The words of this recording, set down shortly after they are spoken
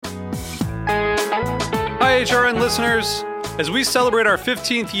HRN listeners. As we celebrate our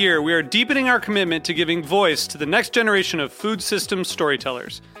 15th year, we are deepening our commitment to giving voice to the next generation of food systems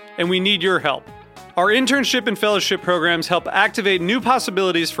storytellers, and we need your help. Our internship and fellowship programs help activate new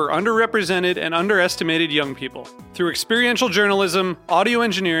possibilities for underrepresented and underestimated young people through experiential journalism, audio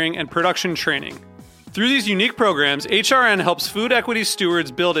engineering, and production training. Through these unique programs, HRN helps food equity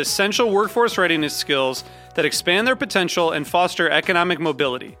stewards build essential workforce readiness skills that expand their potential and foster economic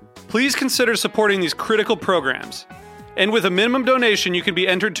mobility. Please consider supporting these critical programs. And with a minimum donation, you can be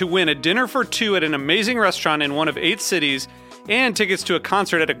entered to win a dinner for two at an amazing restaurant in one of 8 cities and tickets to a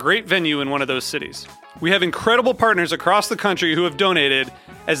concert at a great venue in one of those cities. We have incredible partners across the country who have donated,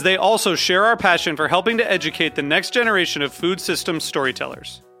 as they also share our passion for helping to educate the next generation of food systems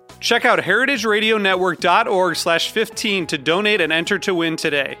storytellers. Check out heritageradionetwork.org/15 to donate and enter to win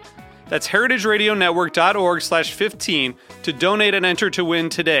today. That's heritageradionetwork.org/15 to donate and enter to win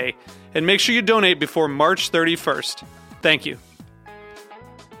today. And make sure you donate before March 31st. Thank you.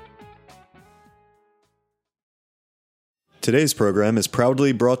 Today's program is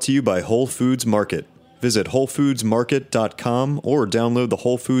proudly brought to you by Whole Foods Market. Visit WholeFoodsMarket.com or download the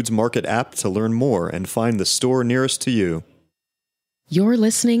Whole Foods Market app to learn more and find the store nearest to you. You're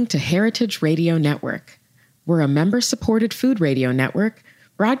listening to Heritage Radio Network. We're a member-supported food radio network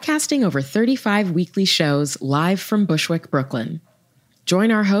broadcasting over 35 weekly shows live from Bushwick, Brooklyn. Join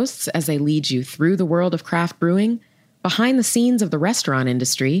our hosts as they lead you through the world of craft brewing, behind the scenes of the restaurant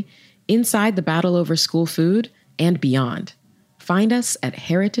industry, inside the battle over school food, and beyond. Find us at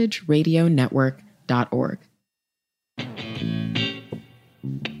heritageradionetwork.org.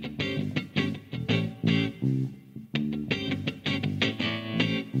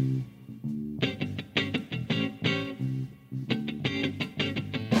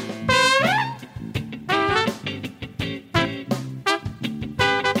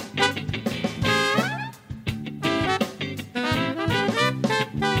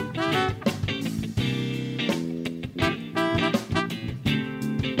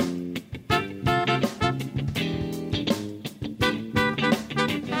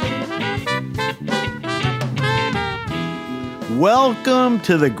 Welcome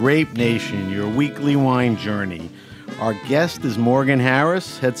to the Grape Nation, your weekly wine journey. Our guest is Morgan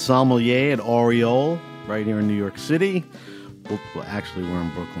Harris, head sommelier at Aureole, right here in New York City. Actually, we're in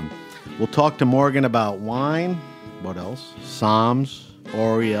Brooklyn. We'll talk to Morgan about wine, what else? Somms,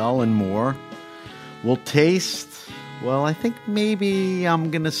 Aureole, and more. We'll taste, well, I think maybe I'm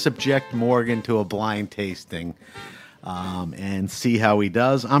going to subject Morgan to a blind tasting. And see how he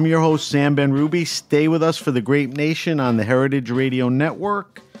does. I'm your host, Sam Ben-Ruby. Stay with us for the Grape Nation on the Heritage Radio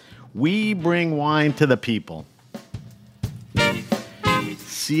Network. We bring wine to the people.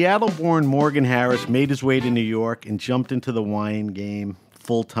 Seattle-born Morgan Harris made his way to New York and jumped into the wine game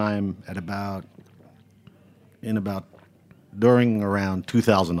full-time during around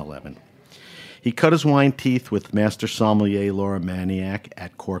 2011. He cut his wine teeth with master sommelier Laura Maniak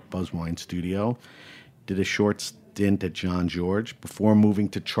at Cork Buzz Wine Studio, did a short stint at John George before moving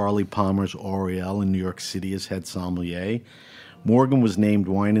to Charlie Palmer's Aureole in New York City as head sommelier. Morgan was named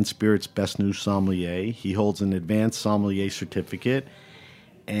Wine and Spirits Best New Sommelier. He holds an advanced sommelier certificate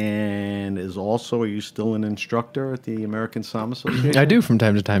and is also, are you still an instructor at the American Somm Association? I do from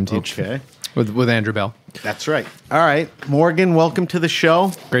time to time teach. Okay. With Andrew Bell. That's right. All right. Morgan, welcome to the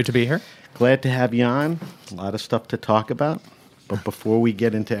show. Great to be here. Glad to have you on. A lot of stuff to talk about. But before we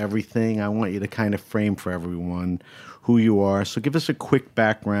get into everything, I want you to kind of frame for everyone who you are. So give us a quick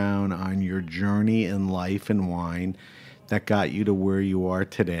background on your journey in life and wine that got you to where you are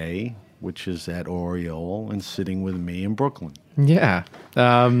today, which is at Aureole and sitting with me in Brooklyn. Yeah.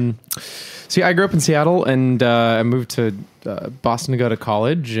 See, I grew up in Seattle, and I moved to Boston to go to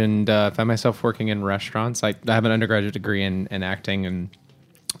college, and found myself working in restaurants. I have an undergraduate degree in acting, and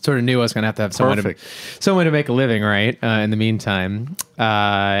sort of knew I was going to have someone to make a living, right? In the meantime,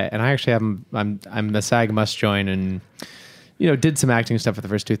 and I actually I'm the SAG Must Join, and did some acting stuff for the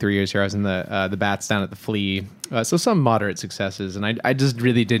first 2-3 years here. I was in the Bats down at the Flea, so some moderate successes, and I just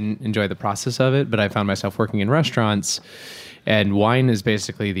really didn't enjoy the process of it. But I found myself working in restaurants, and wine is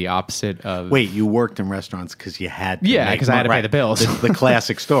basically the opposite of. Wait, you worked in restaurants because you had to? Yeah, because I had to pay the bills. The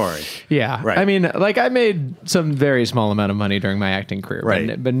classic story. Yeah, right. I mean, I made some very small amount of money during my acting career,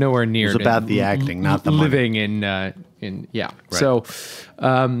 right? But nowhere near. It was about the acting, not the living money. in yeah. Right. So,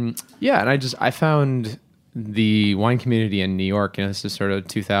 and I found the wine community in New York. This is sort of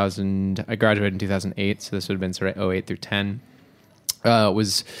 2000. I graduated in 2008, so this would have been sort of 08 through 10.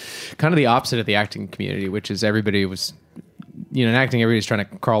 Was kind of the opposite of the acting community, which is everybody was. In acting, everybody's trying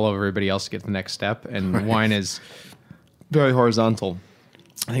to crawl over everybody else to get to the next step, and right. Wine is very horizontal.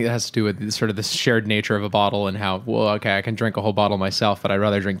 I think that has to do with sort of the shared nature of a bottle and how, well, okay, I can drink a whole bottle myself, but I'd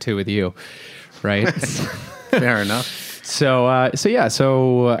rather drink 2 with you, right? Fair enough. So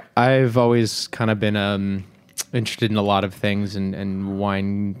I've always kind of been interested in a lot of things, and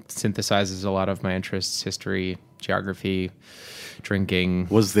wine synthesizes a lot of my interests: history, geography, drinking.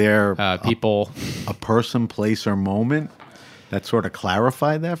 Was there people, a person, place, or moment that sort of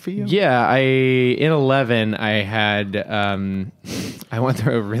clarified that for you? Yeah, in 11 I had I went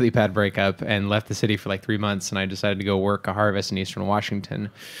through a really bad breakup and left the city for like 3 months, and I decided to go work a harvest in Eastern Washington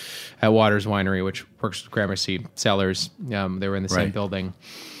at Waters Winery, which works with Gramercy Cellars. They were in the same building.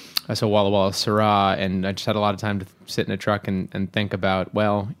 So Walla Walla Syrah, and I just had a lot of time to sit in a truck and think about,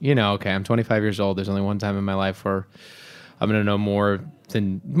 well, okay, I'm 25 years old. There's only one time in my life where I'm going to know more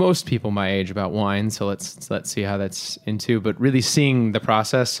than most people my age about wine. So let's see how that's into. But really seeing the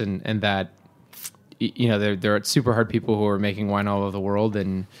process and that, there are super hard people who are making wine all over the world.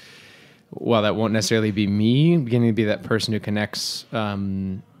 And while that won't necessarily be me, beginning to be that person who connects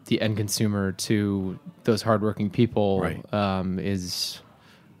the end consumer to those hardworking people is,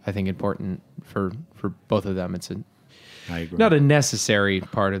 I think, important for both of them. It's I agree. Not a necessary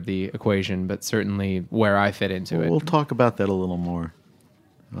part of the equation, but certainly where I fit into it. We'll talk about that a little more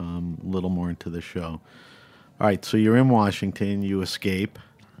into the show. All right, so you're in Washington, you escape,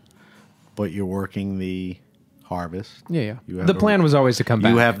 but you're working the harvest. Yeah. The plan was always to come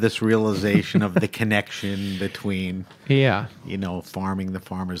back. You have this realization of the connection between, farming, the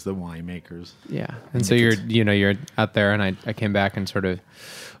farmers, the winemakers. Yeah, and so you're out there, and I came back and sort of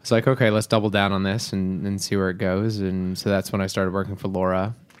was like, okay, let's double down on this and see where it goes. And so that's when I started working for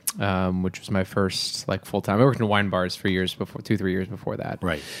Laura, which was my first full-time. I worked in wine bars for 2-3 years before that.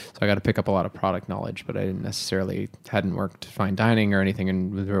 Right. So I got to pick up a lot of product knowledge, but I hadn't worked fine dining or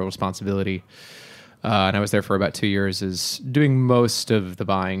anything with real responsibility. And I was there for about 2 years, is doing most of the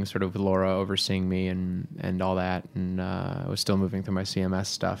buying, sort of with Laura overseeing me and all that. And I was still moving through my CMS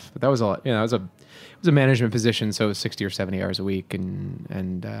stuff, but that was it was a management position, so it was 60 or 70 hours a week,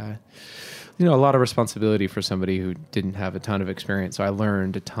 and a lot of responsibility for somebody who didn't have a ton of experience. So I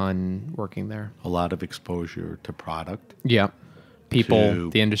learned a ton working there. A lot of exposure to product. Yeah.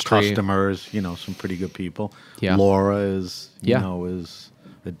 People, the industry. Customers, some pretty good people. Yeah. Laura is, is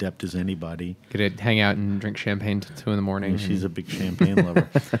adept as anybody. Get to hang out and drink champagne till 2 a.m. She's a big champagne lover.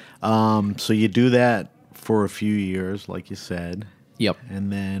 So you do that for a few years, like you said. Yep.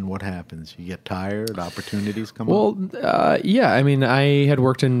 And then what happens? You get tired? Opportunities come up? Well, yeah. I mean, I had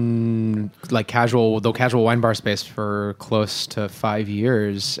worked in casual wine bar space for close to 5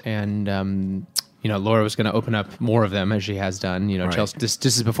 years, and Laura was going to open up more of them, as she has done. Right. Chelsea, this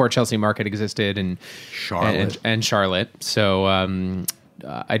is before Chelsea Market existed, and Charlotte. And Charlotte. So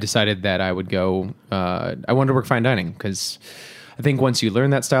I decided that I would go. I wanted to work fine dining because I think once you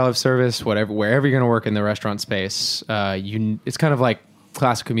learn that style of service, wherever you're going to work in the restaurant space, it's kind of like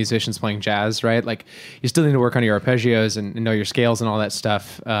classical musicians playing jazz, right? Like you still need to work on your arpeggios and know your scales and all that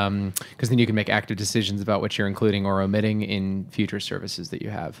stuff, because then you can make active decisions about what you're including or omitting in future services that you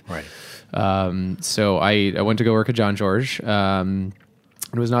have. Right. So I went to go work at John George. And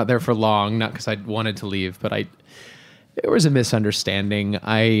was not there for long, not because I wanted to leave, but there was a misunderstanding.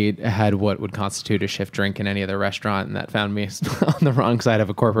 I had what would constitute a shift drink in any other restaurant, and that found me on the wrong side of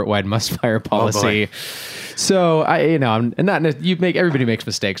a corporate-wide must-fire policy. So everybody makes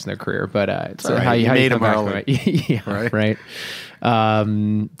mistakes in their career, but it's how you made come them back early. from it. Yeah, right.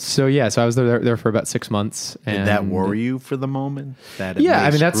 So I was there for about 6 months. Did and that worry you for the moment?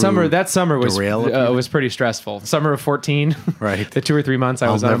 That summer was pretty stressful. Summer of 14, right? The 2 or 3 months I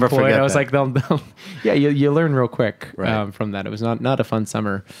was unemployed. I was like, you learn real quick from that. It was not a fun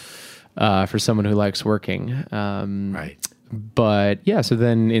summer for someone who likes working. Right. But so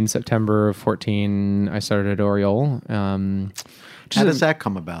then in September of 14, I started at Aureole. How does that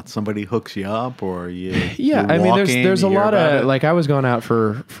come about? Somebody hooks you up, or you? Yeah, I mean, there's a lot of I was going out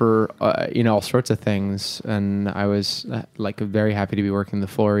for all sorts of things, and I was very happy to be working the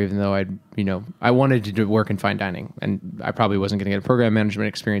floor, even though I wanted to work in fine dining, and I probably wasn't going to get a program management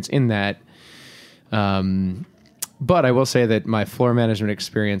experience in that. But I will say that my floor management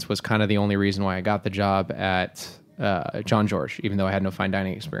experience was kind of the only reason why I got the job at John George, even though I had no fine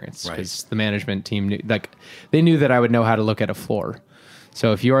dining experience, because the management team knew that I would know how to look at a floor.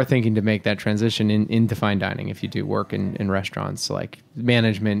 So if you are thinking to make that transition into fine dining, if you do work in restaurants,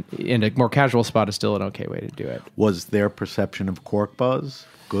 management in a more casual spot is still an okay way to do it. Was their perception of Cork Buzz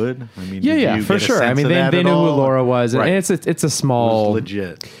good? I mean, for sure. I mean, they knew who Laura was, and it's a small, it was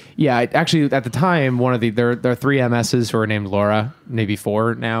legit. Yeah, actually, at the time, there are 3 MSs who are named Laura, maybe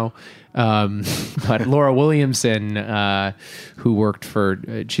 4 now. But Laura Williamson, who worked for,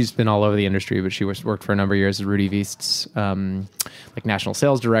 she's been all over the industry, but she worked for a number of years as Rudy Viest's like national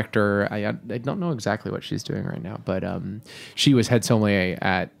sales director. I don't know exactly what she's doing right now, but she was head sommelier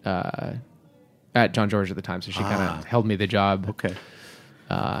at John George at the time, so she kind of held me the job. Okay.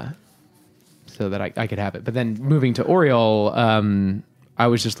 So that I could have it. But then moving to Aureole, I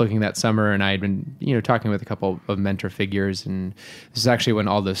was just looking that summer, and I had been, talking with a couple of mentor figures, and this is actually when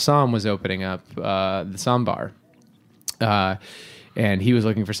all the Somm was opening up, the Somm bar, and he was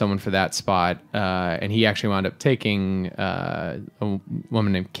looking for someone for that spot, and he actually wound up taking a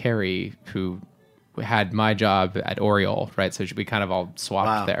woman named Carrie who had my job at Aureole, right? So we kind of all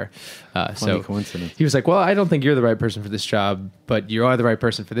swapped there. So coincidence. He was like, well, I don't think you're the right person for this job, but you are the right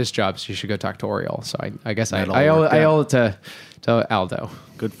person for this job, so you should go talk to Aureole. So I guess I owe it to Aldo.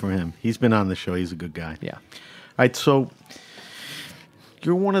 Good for him. He's been on the show. He's a good guy. Yeah. All right, so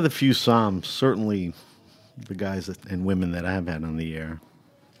you're one of the few Somms, certainly the guys and women that I've had on the air,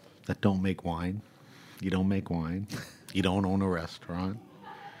 that don't make wine. You don't make wine. You don't own a restaurant.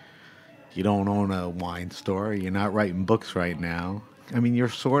 You don't own a wine store. You're not writing books right now. I mean, you're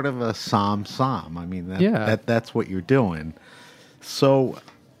sort of a Somm. I mean, that's what you're doing. So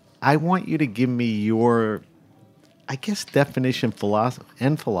I want you to give me your, I guess, definition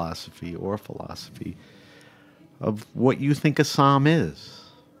philosophy of what you think a Somm is.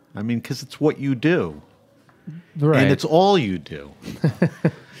 I mean, because it's what you do. Right. And it's all you do.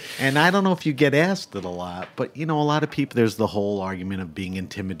 And I don't know if you get asked it a lot, but, a lot of people, there's the whole argument of being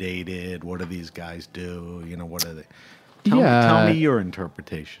intimidated. What do these guys do? What are they? Tell me your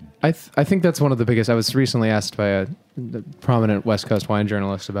interpretation. I think that's one of the biggest. I was recently asked by a prominent West Coast wine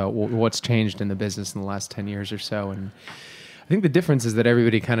journalist about what's changed in the business in the last 10 years or so. And I think the difference is that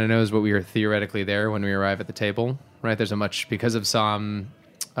everybody kind of knows what we are theoretically there when we arrive at the table, right? There's because of Somm,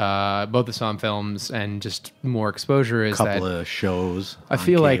 both the Somm films and just more exposure is couple of shows. I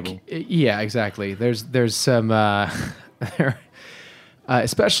feel cable. like, yeah, exactly. There's some,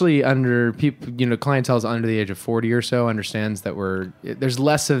 especially under people, clientele's under the age of 40 or so understands that there's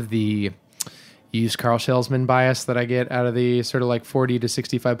less of the used car salesman bias that I get out of the sort of like 40 to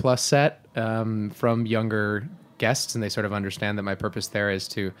 65 plus set from younger guests, and they sort of understand that my purpose there is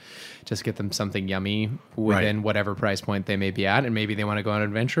to just get them something yummy within whatever price point they may be at, and maybe they want to go on an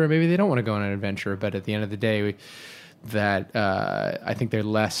adventure, or maybe they don't want to go on an adventure. But at the end of the day, I think they're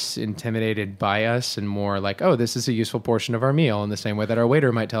less intimidated by us and more like, oh, this is a useful portion of our meal, in the same way that our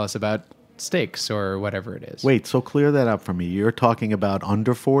waiter might tell us about steaks or whatever it is. Wait, so clear that up for me. You're talking about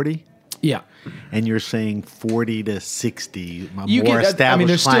under 40? Yeah. And you're saying 40 to 60,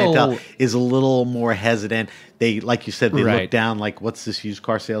 established clientele is a little more hesitant. They, like you said, they look down like, what's this used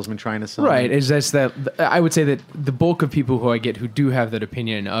car salesman trying to sell? Right. It's just that I would say that the bulk of people who I get who do have that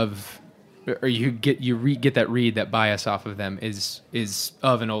opinion of, or you get that read, that bias off of them is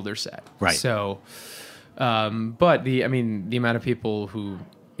of an older set. Right. So, but the amount of people who,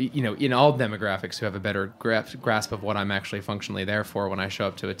 in all demographics, who have a better grasp of what I'm actually functionally there for when I show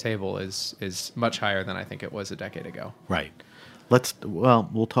up to a table is much higher than I think it was a decade ago. Right.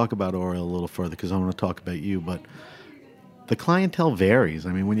 We'll talk about Aureole a little further because I want to talk about you, but the clientele varies.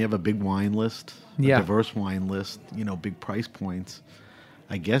 I mean, when you have a big wine list, a diverse wine list, big price points,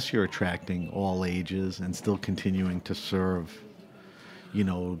 I guess you're attracting all ages and still continuing to serve,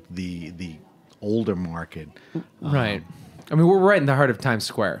 the older market. Right. I mean, we're right in the heart of Times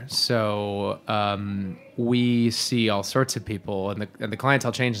Square, so we see all sorts of people, and the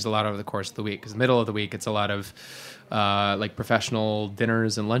clientele changes a lot over the course of the week. Because the middle of the week, it's a lot of like professional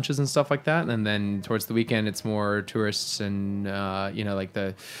dinners and lunches and stuff like that, and then towards the weekend, it's more tourists and like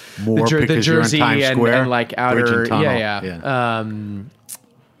the Jersey and like outer,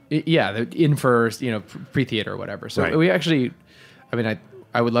 the in for pre-theater or whatever. So we actually,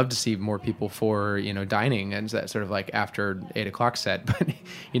 I would love to see more people for, dining and that sort of like after 8 o'clock set. But,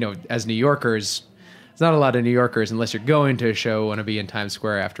 as New Yorkers, there's not a lot of New Yorkers, unless you're going to a show, want to be in Times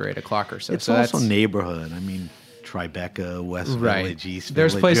Square after 8 o'clock or so. It's also neighborhood. I mean, Tribeca, West Village, East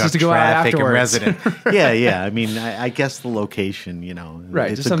There's Village. places to go out afterwards. And resident. Yeah. I mean, I guess the location,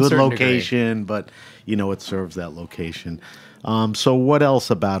 Right, it's a good location, but, it serves that location. So what else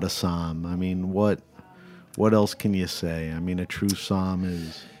about a Somm? I mean, what else can you say? I mean, a true Somm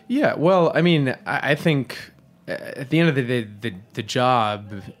is... Yeah, well, I mean, I think at the end of the day, the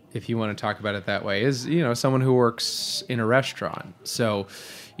job, if you want to talk about it that way, is, someone who works in a restaurant. So,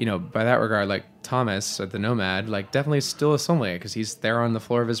 by that regard, like Thomas at the Nomad, like definitely still a sommelier because he's there on the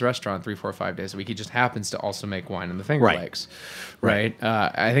floor of his restaurant 3, 4, 5 days a week. He just happens to also make wine in the Finger Lakes, right?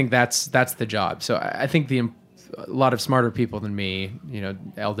 I think that's the job. So I think a lot of smarter people than me,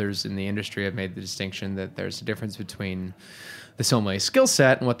 elders in the industry have made the distinction that there's a difference between the sommelier skill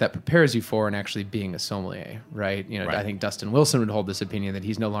set and what that prepares you for and actually being a sommelier, right? Right. I think Dustin Wilson would hold this opinion that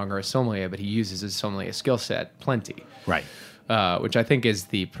he's no longer a sommelier, but he uses his sommelier skill set plenty. Right. Which I think is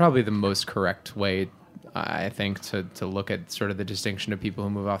probably the most correct way, I think, to look at sort of the distinction of people who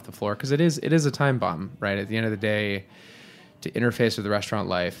move off the floor, because it is a time bomb, right? At the end of the day, to interface with the restaurant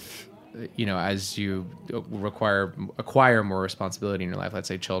life, as you acquire more responsibility in your life, let's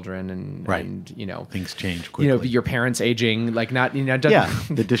say children and things change quickly. Your parents aging, like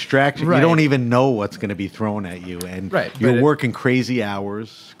the distraction. Right. You don't even know what's going to be thrown at you, and you're working crazy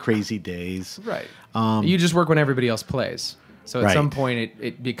hours, crazy days. Right. You just work when everybody else plays. So at some point,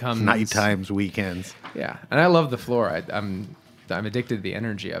 it becomes night times, weekends. Yeah, and I love the floor. I'm addicted to the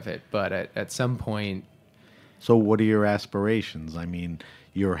energy of it, but at some point. So what are your aspirations? I mean,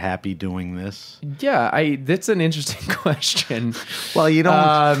 you're happy doing this? Yeah, that's an interesting question. Well, you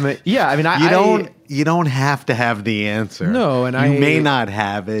don't. You don't have to have the answer. No, and you may not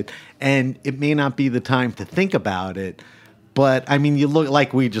have it, and it may not be the time to think about it. But I mean, you look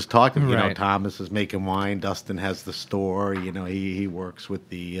like we just talked. Thomas is making wine. Dustin has the store. He works with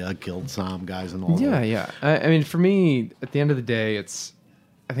the Guild Somm guys and all. Yeah, yeah. I mean, for me, at the end of the day, it's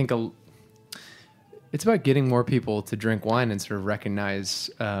about getting more people to drink wine and sort of recognize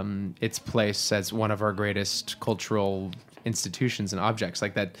its place as one of our greatest cultural institutions and objects,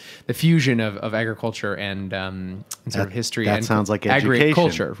 like that, the fusion of agriculture and sort of history. That and sounds like education.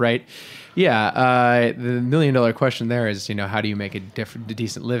 Culture, right? Yeah. The $1 million question there is, how do you make a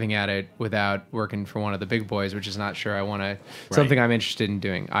decent living at it without working for one of the big boys, which is not sure I want to, something I'm interested in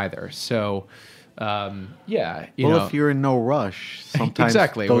doing either. So, if you're in no rush, sometimes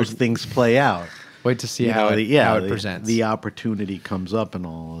those things play out. Wait to see how it presents. The opportunity comes up and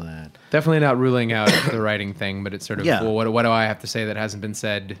all of that. Definitely not ruling out the writing thing, but it's sort of, well, what do I have to say that hasn't been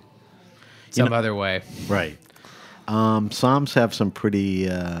said some other way? Right. Somms have some pretty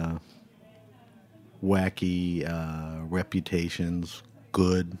wacky reputations.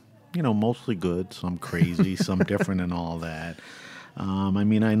 Good. Mostly good. Some crazy, some different and all that. I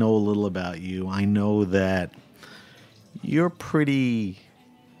mean, I know a little about you. I know that you're pretty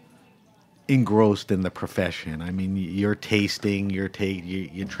engrossed in the profession. I mean, you're tasting, you're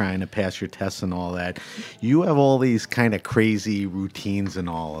trying to pass your tests and all that. You have all these kind of crazy routines and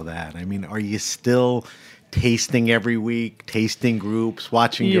all of that. I mean, are you still tasting every week, tasting groups,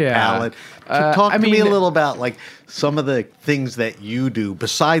 watching your palate? Talk to me a little about like some of the things that you do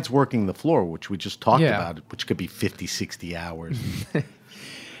besides working the floor, which we just talked about, which could be 50, 60 hours.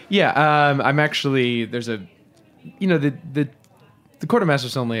 I'm actually, there's a, the Court of Master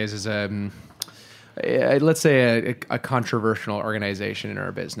Sommeliers is let's say a controversial organization in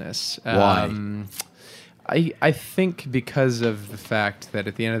our business. Why? I think because of the fact that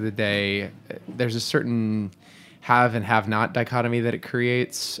at the end of the day, there's a certain have and have not dichotomy that it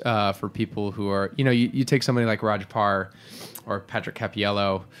creates for people who are, you take somebody like Raj Parr or Patrick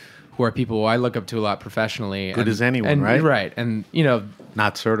Cappiello, who are people who I look up to a lot professionally. Good as anyone, right? Right. And,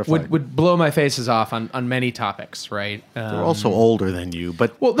 not certified. Would blow my faces off on many topics, right? They're also older than you,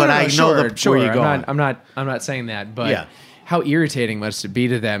 but I know where you're going. I'm not saying that, but how irritating must it be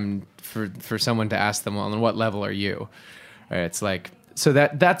to them for someone to ask them, well, on what level are you? Right, it's like, so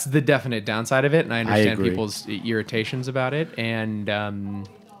that's the definite downside of it, and I understand people's irritations about it. And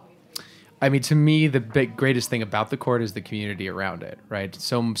I mean, to me, the greatest thing about the court is the community around it, right?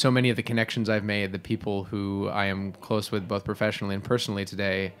 So many of the connections I've made, the people who I am close with, both professionally and personally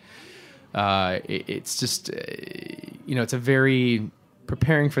today, it's just, it's a very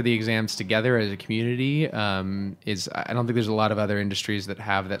preparing for the exams together as a community. I don't think there's a lot of other industries that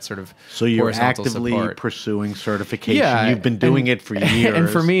have that sort of so you're actively support. Pursuing certification. You've been doing it for years. And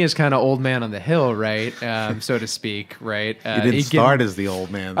for me, as kind of old man on the hill, right, so to speak, right. You didn't start as the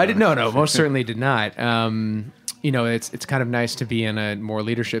old man. Though. I did no, most certainly did not. It's kind of nice to be in a more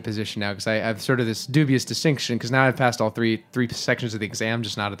leadership position now because I have sort of this dubious distinction because now I've passed all three sections of the exam,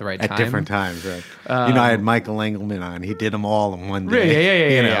 just not at the right time. At different times, right? I had Michael Engelman on. He did them all in one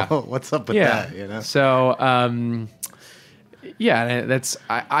day. Yeah. What's up with that? So, that's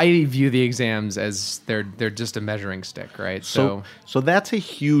I view the exams as they're just a measuring stick, right? So that's a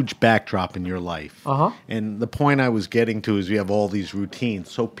huge backdrop in your life. Uh-huh. And the point I was getting to is you have all these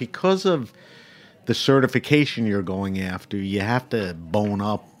routines. So because of the certification you're going after, you have to bone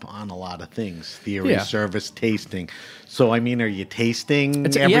up on a lot of things: theory, Yeah. service, tasting. So, I mean, are you tasting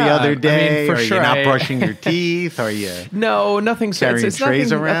It's- every yeah, other day? for are sure. you not brushing your teeth? Are you? No, nothing. Carrying it's trays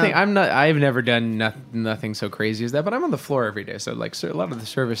nothing, around? nothing. I'm not. I've never done nothing so crazy as that. But I'm on the floor every day, so like a lot of the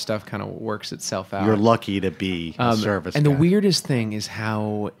service stuff kind of works itself out. You're lucky to be a service And guy. the weirdest thing is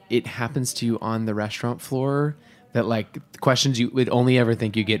how it happens to you on the restaurant floor. That like questions you would only ever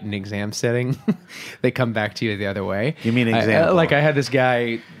think you get in an exam setting, they come back to you the other way. Give me an example. Like I had this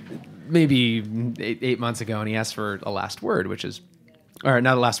guy maybe 8 months ago, and he asked for a last word, which is, or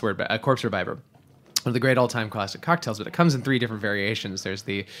not a last word, but a corpse reviver. One of the great all-time classic cocktails, but it comes in 3 different variations. There's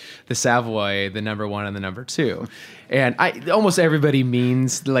the Savoy, the number 1, and the number 2. And almost everybody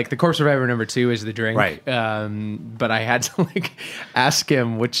means like the corpse reviver number 2 is the drink, Right? But I had to like ask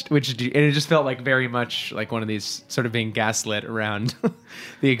him which and it just felt like very much like one of these sort of being gaslit around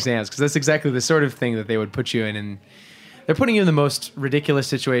the exams, because that's exactly the sort of thing that they would put you in, and they're putting you in the most ridiculous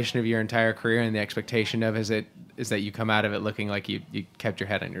situation of your entire career, and the expectation of is that you come out of it looking like you kept your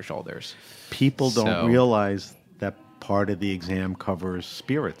head on your shoulders. People don't So- realize that part of the exam covers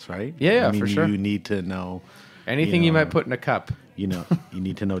spirits, right? Yeah, I mean, for sure. You need to know Anything you know, might put in a cup. you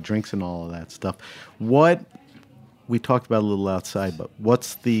need to know drinks and all of that stuff. What we talked about a little outside, but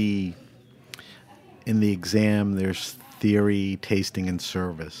what's in the exam? There's theory, tasting, and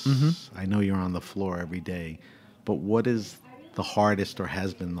service. Mm-hmm. I know you're on the floor every day, but what is the hardest or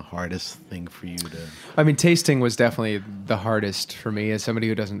has been the hardest thing for you to? I mean, tasting was definitely the hardest for me as somebody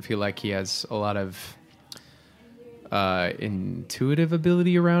who doesn't feel like he has a lot of intuitive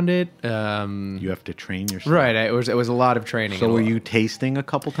ability around it. You have to train yourself, Right. It was a lot of training. So and a were lot- you tasting a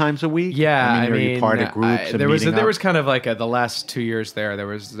couple times a week? Yeah, are you part of groups? And there was meeting up? kind of like the last 2 years there. It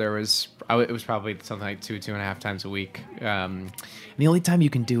was probably something like 2.5 times a week. And the only time you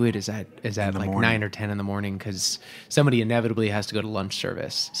can do it is at like morning. 9 or 10 in the morning, because somebody inevitably has to go to lunch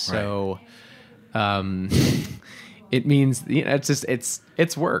service. So, it means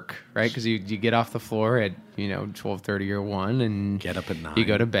it's work, right? Because you get off the floor at 12:30 or 1, and Get up at 9. You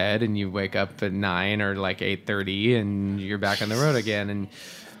go to bed and you wake up at 9 or like 8:30, and you're back on the road again. And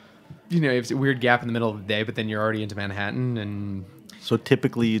it's a weird gap in the middle of the day, but then you're already into Manhattan, and So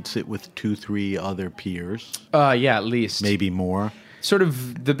typically you'd sit with 2-3 other peers, yeah, at least maybe more. Sort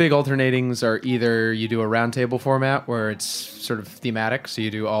of the big alternatings are either you do a round table format where it's sort of thematic, so you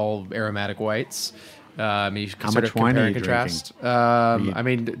do all aromatic whites. You How sort much of wine compare are and you contrast. drinking? I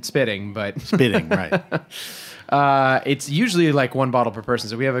mean, spitting, but Spitting, right. it's usually like 1 bottle per person.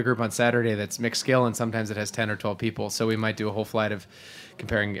 So we have a group on Saturday that's mixed skill, and sometimes it has 10 or 12 people. So we might do a whole flight of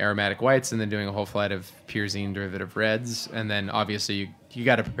comparing aromatic whites, and then doing a whole flight of pyrazine derivative reds. And then obviously you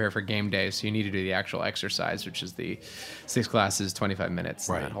got to prepare for game day, so you need to do the actual exercise, which is the 6 classes, 25 minutes,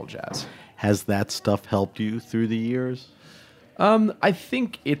 Right. and that whole jazz. Has that stuff helped you through the years? I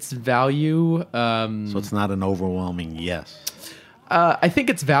think its value. So it's not an overwhelming yes. I think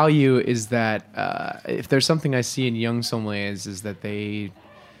its value is that if there's something I see in young sommeliers is that they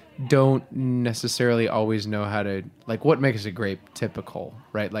don't necessarily always know how to, like, what makes a grape typical,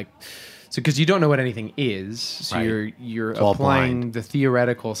 right? Like, so because you don't know what anything is, so Right. you're It's all applying blind. the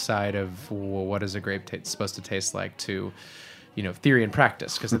theoretical side of, well, what is a grape supposed to taste like to theory and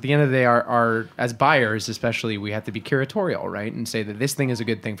practice. Because at the end of the day, our as buyers especially, we have to be curatorial, right? And say that this thing is a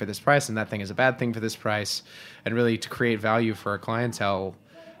good thing for this price and that thing is a bad thing for this price. And really to create value for our clientele,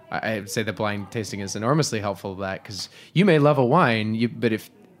 I would say that blind tasting is enormously helpful to that, because you may love a wine, but if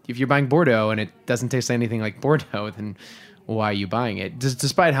you're buying Bordeaux and it doesn't taste anything like Bordeaux, then why are you buying it?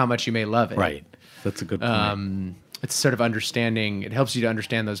 Despite how much you may love it. Right. That's a good point. It's sort of understanding. It helps you to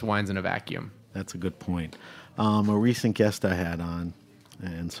understand those wines in a vacuum. That's a good point. A recent guest I had on,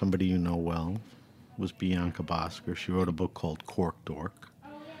 and somebody you know well, was Bianca Bosker. She wrote a book called Cork Dork.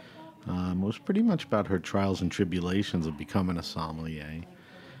 It was pretty much about her trials and tribulations of becoming a sommelier.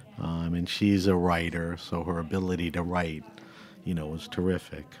 And she's a writer, so her ability to write, was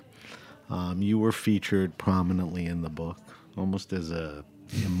terrific. You were featured prominently in the book, almost as a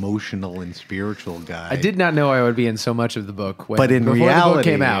emotional and spiritual guy. I did not know I would be in so much of the book But in before reality, the book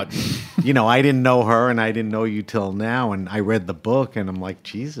came out. I didn't know her and I didn't know you till now. And I read the book and I'm like,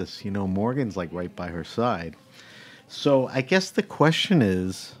 Jesus, Morgan's like right by her side. So I guess the question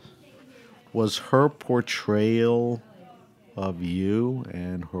is, was her portrayal of you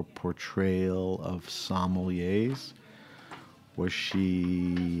and her portrayal of sommeliers, was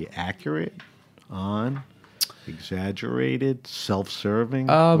she accurate, on, exaggerated, self-serving?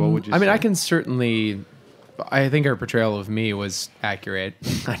 What would you say? I mean, I can certainly I think her portrayal of me was accurate.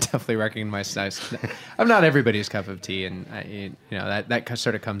 I definitely recognize I'm not everybody's cup of tea, and that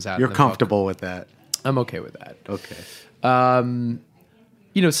sort of comes out. You're in the comfortable with that. I'm okay with that. Okay.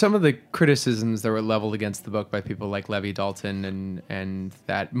 Some of the criticisms that were leveled against the book by people like Levi Dalton and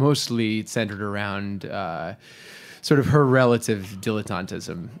that mostly centered around sort of her relative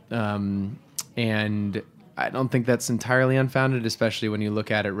dilettantism. And I don't think that's entirely unfounded, especially when you look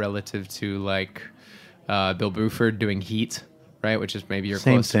at it relative to like Bill Bruford doing Heat, right? Which is maybe your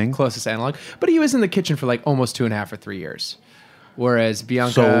closest analog. But he was in the kitchen for like almost 2.5 or 3 years. Whereas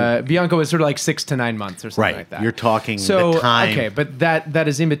Bianca was sort of like 6 to 9 months or something like that. You're talking the time. Okay, but that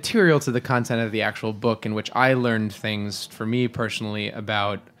is immaterial to the content of the actual book, in which I learned things for me personally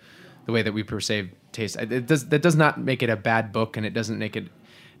about the way that we perceive taste. That does not make it a bad book, and it doesn't make it.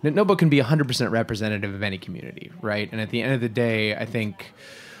 No book can be 100% representative of any community, right? And at the end of the day, I think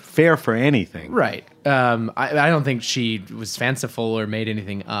fair for anything, right? I don't think she was fanciful or made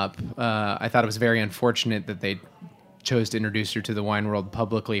anything up. I thought it was very unfortunate that they chose to introduce her to the wine world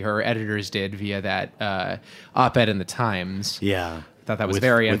publicly. Her editors did via that op-ed in the Times. Yeah. I thought that was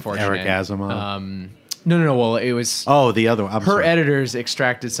very unfortunate. Eric Asimov. No. Well, it was... Oh, the other one. Her editors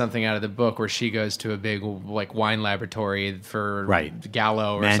extracted something out of the book where she goes to a big like wine laboratory for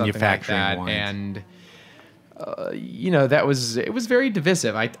Gallo or something like that. Wines. And it was very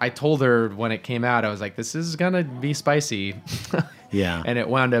divisive. I told her when it came out, I was like, this is going to be spicy. Yeah. And it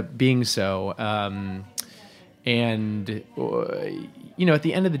wound up being so. At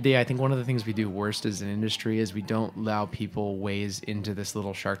the end of the day, I think one of the things we do worst as an industry is we don't allow people ways into this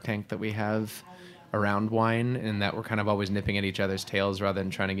little Shark Tank that we have around wine, and that we're kind of always nipping at each other's tails rather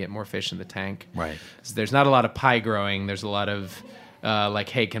than trying to get more fish in the tank. Right. So there's not a lot of pie growing. There's a lot of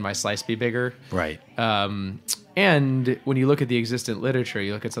hey, can my slice be bigger? Right. And when you look at the existent literature,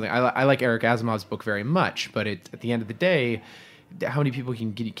 you look at something. I like Eric Asimov's book very much, but at the end of the day, how many people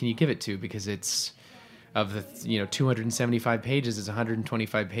can you give it to? Because it's of the 275 pages is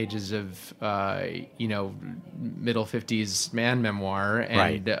 125 pages of middle 50s man memoir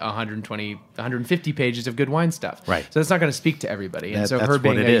and 150 pages of good wine stuff. Right. So that's not going to speak to everybody. And so that's her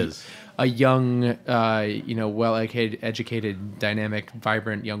being what it is. A young, well-educated, dynamic,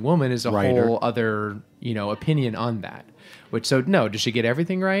 vibrant young woman is a whole other opinion on that. No, does she get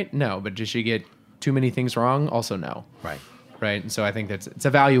everything right? No, but does she get too many things wrong? Also no. Right, and so I think it's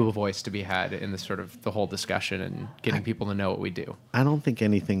a valuable voice to be had in this sort of the whole discussion and getting people to know what we do. I don't think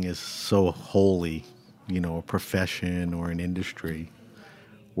anything is so wholly, a profession or an industry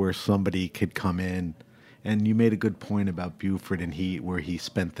where somebody could come in, and you made a good point about Buford and Heat, where he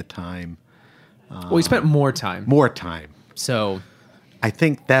spent the time. Well, he spent more time. So I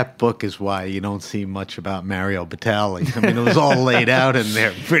think that book is why you don't see much about Mario Batali. I mean, it was all laid out in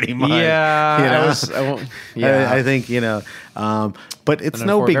there pretty much. Yeah. I think, but it's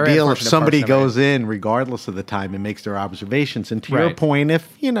no big deal if somebody goes in, regardless of the time, and makes their observations. And to your point,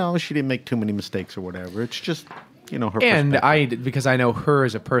 if, she didn't make too many mistakes or whatever, it's just, her perspective. Because I know her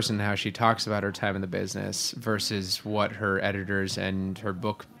as a person, how she talks about her time in the business versus what her editors and her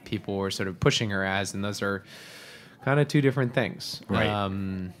book people were sort of pushing her as, and those are kind of two different things. Right.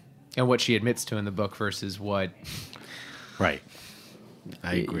 And what she admits to in the book versus what... Right.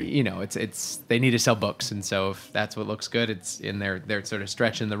 I agree. It's they need to sell books, and so if that's what looks good, it's in they're sort of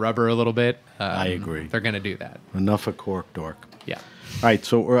stretching the rubber a little bit. I agree. They're going to do that. Enough of cork dork. Yeah. All right,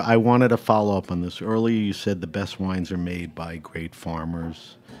 so I wanted to follow up on this. Earlier you said the best wines are made by great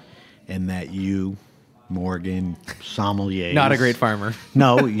farmers, and that you... Morgan, sommelier. Not a great farmer.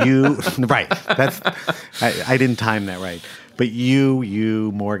 No, you, right. I didn't time that right. But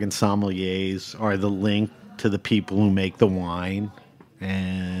you, Morgan, sommeliers are the link to the people who make the wine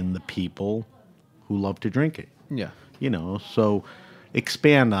and the people who love to drink it. Yeah. So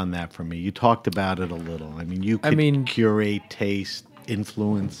expand on that for me. You talked about it a little. I mean, you could curate taste,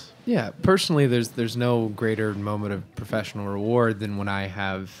 influence. Yeah. Personally, there's no greater moment of professional reward than when I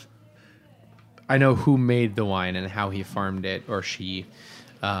know who made the wine and how he farmed it, or she,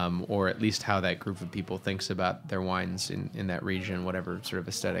 or at least how that group of people thinks about their wines in that region, whatever sort of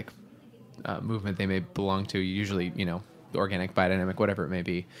aesthetic movement they may belong to, usually, organic, biodynamic, whatever it may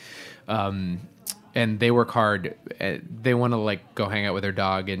be. And they work hard. They want to go hang out with their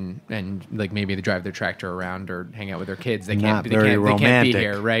dog and maybe they drive their tractor around or hang out with their kids. They can't be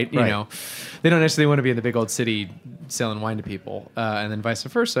here, right? They don't necessarily want to be in the big old city selling wine to people. And then vice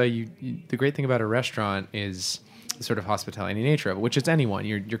versa. The great thing about a restaurant is the sort of hospitality nature of it, which is anyone.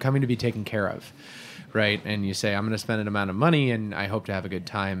 You're coming to be taken care of, right? And you say, I'm going to spend an amount of money and I hope to have a good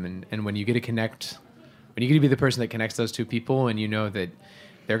time. And when you get to connect, when you get to be the person that connects those two people, and you know that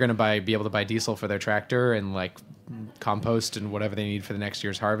they're going to be able to buy diesel for their tractor and like compost and whatever they need for the next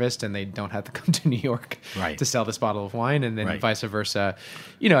year's harvest, and they don't have to come to New York to sell this bottle of wine, and then vice versa.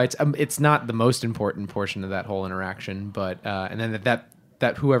 It's not the most important portion of that whole interaction, but and then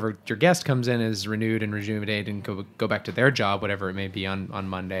that whoever your guest comes in is renewed and rejuvenated and go back to their job, whatever it may be on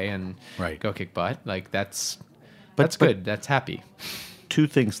Monday, and go kick butt. Like that's good. That's happy. Two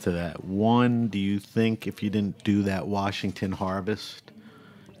things to that. One, do you think if you didn't do that Washington harvest,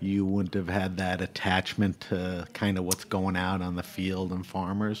 you wouldn't have had that attachment to kind of what's going out on the field and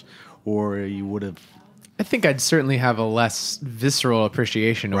farmers, or you would have? I think I'd certainly have a less visceral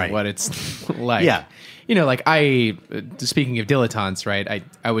appreciation of what it's like. Yeah. Like speaking of dilettantes, right?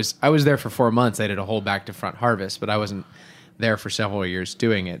 I was there for 4 months. I did a whole back to front harvest, but I wasn't there for several years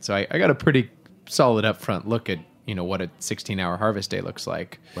doing it. So I got a pretty solid upfront look at, what a 16-hour harvest day looks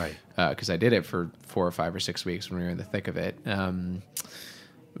like. Right. Because I did it for 4 or 5 or 6 weeks when we were in the thick of it.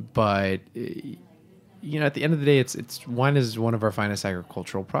 But at the end of the day, it's wine is one of our finest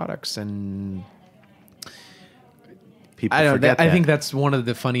agricultural products, and people forget that. I think that's one of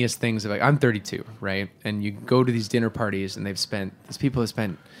the funniest things. Like, I'm 32, right? And you go to these dinner parties, and these people have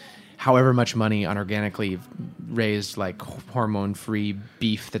spent however much money on organically raised, like hormone-free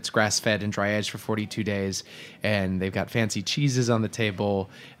beef that's grass-fed and dry-aged for 42 days, and they've got fancy cheeses on the table.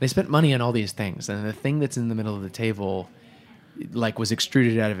 They spent money on all these things, and the thing that's in the middle of the table, like, was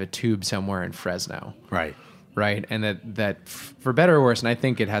extruded out of a tube somewhere in Fresno. Right. And that for better or worse, and I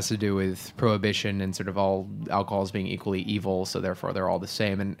think it has to do with prohibition and sort of all alcohols being equally evil, so therefore they're all the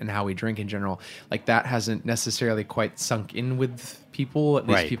same, and how we drink in general, like that hasn't necessarily quite sunk in with people, at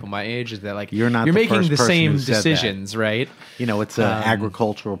least people my age, is that like you're making the same decisions, right? It's an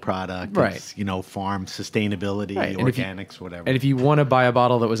agricultural product, it's, farm sustainability, organics, whatever. And if you want to buy a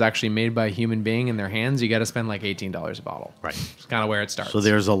bottle that was actually made by a human being in their hands, you got to spend like $18 a bottle. Right. It's kind of where it starts. So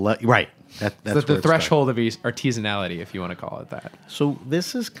there's that's the threshold of artisanality, if you want to call it that. So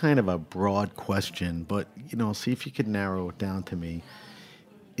this is kind of a broad question, but, see if you could narrow it down to me.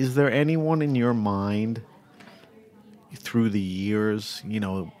 Is there anyone in your mind through the years,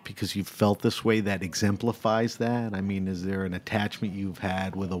 because you've felt this way, that exemplifies that? I mean, is there an attachment you've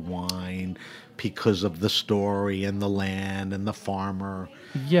had with a wine because of the story and the land and the farmer?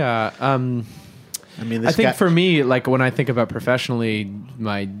 Yeah. I think for me, like when I think about professionally,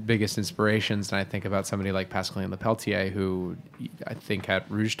 my biggest inspirations, and I think about somebody like Pascaline Lepelletier, who I think had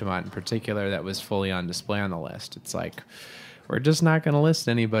Rouge Tomate in particular that was fully on display on the list. It's like, we're just not going to list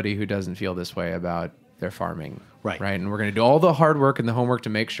anybody who doesn't feel this way about their farming. Right. And we're going to do all the hard work and the homework to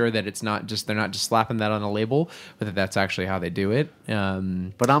make sure that they're not just slapping that on a label, but that that's actually how they do it.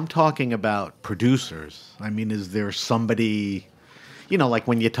 But I'm talking about producers. I mean, is there somebody... like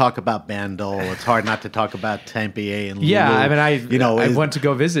when you talk about Bandol, it's hard not to talk about Tempier and Lulu. Yeah, I mean, I went to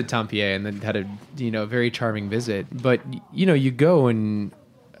go visit Tempier and then had a very charming visit. But you go and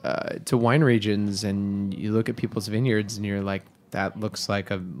to wine regions and you look at people's vineyards and you're like, that looks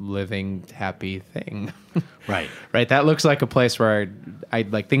like a living, happy thing. Right. Right. That looks like a place where I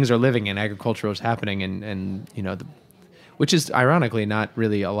like things are living and agriculture is happening, and which is ironically not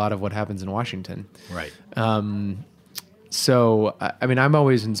really a lot of what happens in Washington. Right. So, I mean, I'm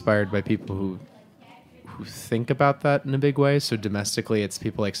always inspired by people who think about that in a big way. So domestically, it's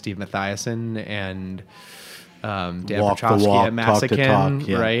people like Steve Mathiasen and Dan Petrowski at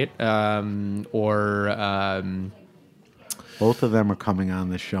Massican, right? Both of them are coming on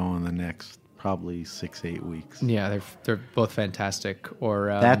the show in the next probably 6-8 weeks. Yeah, they're both fantastic. Or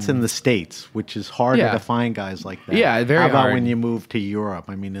that's in the States, which is harder to find guys like that. Yeah, very hard. How about when you move to Europe?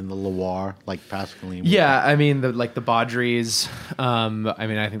 I mean, in the Loire, like Pascaline. Yeah, I mean, the Baudries. I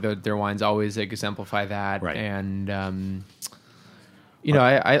mean, I think their wines always exemplify that. Right. And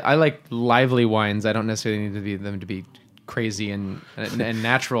I like lively wines. I don't necessarily need them to be crazy and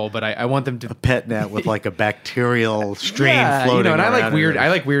natural, but I want them to a pet net with like a bacterial strain floating. And I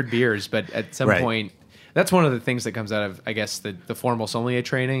like weird beers, but at some point, that's one of the things that comes out of, I guess, the formal sommelier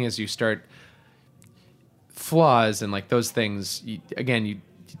training is you start flaws and like those things. You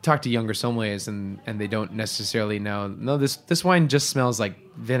talk to younger sommeliers and they don't necessarily know. No, this wine just smells like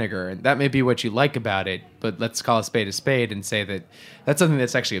vinegar, and that may be what you like about it, but let's call a spade and say that that's something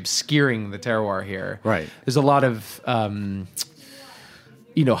that's actually obscuring the terroir here. Right. There's a lot of but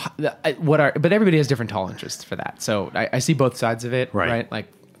everybody has different tolerances for that. So I see both sides of it. Right. Like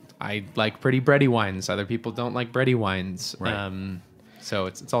I like pretty bready wines. Other people don't like bready wines. Right. So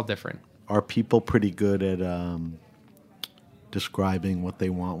it's all different. Are people pretty good at describing what they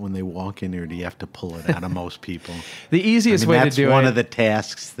want when they walk in, or do you have to pull it out of most people? The easiest way to do it... That's one of the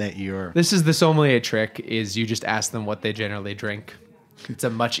tasks that you're... This is the sommelier trick, is you just ask them what they generally drink. it's a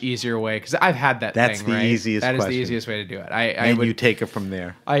much easier way because I've had that. That's thing, the right? easiest That is question. the easiest way to do it. And you take it from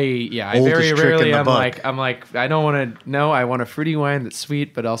there. I Oldest very trick rarely in the I'm book. like I don't want to. No, I want a fruity wine that's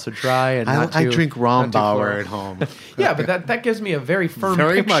sweet but also dry and not too. I drink not too Rombauer floral. at home. Yeah, but that gives me a very firm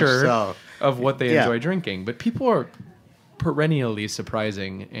Very much picture so. of what they Yeah. enjoy drinking. But people are perennially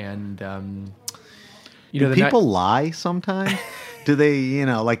surprising, and Do people lie sometimes? Do they,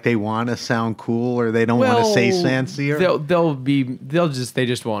 like they want to sound cool or they don't want to say fancier? They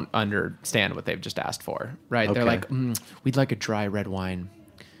just won't understand what they've just asked for, right? Okay. They're like, we'd like a dry red wine.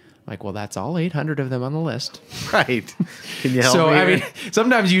 Like, well, that's all 800 of them on the list. Right. Can you help So me? I mean,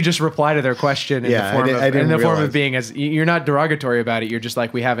 sometimes you just reply to their question in Yeah, the form I of didn't realize. being as you're not derogatory about it. You're just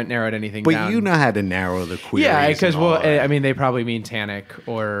like, we haven't narrowed anything But down. you know how to narrow the queries. Yeah, because and all that. I mean, they probably mean tannic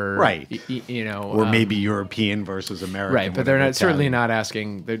or Right. or maybe European versus American. right, but they're whatever, not certainly Italian. not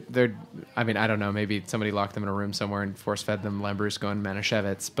asking. They're I mean, I don't know. Maybe somebody locked them in a room somewhere and force fed them Lambrusco and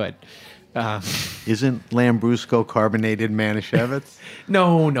Manischewitz, but. Isn't Lambrusco carbonated Manischewitz?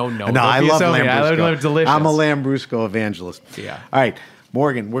 No. No, I love Lambrusco. I love delicious. I'm a Lambrusco evangelist. Yeah. All right,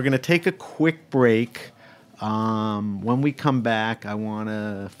 Morgan, we're going to take a quick break. When we come back, I want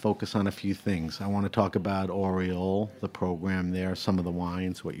to focus on a few things. I want to talk about Aureole, the program there, some of the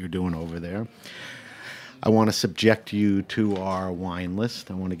wines, what you're doing over there. I want to subject you to our wine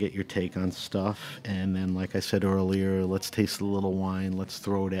list. I want to get your take on stuff. And then, like I said earlier, let's taste a little wine. Let's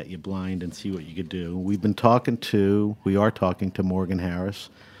throw it at you blind and see what you could do. We are talking to Morgan Harris.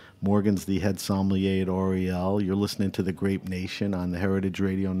 Morgan's the head sommelier at Aureole. You're listening to The Grape Nation on the Heritage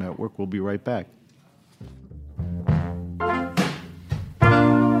Radio Network. We'll be right back.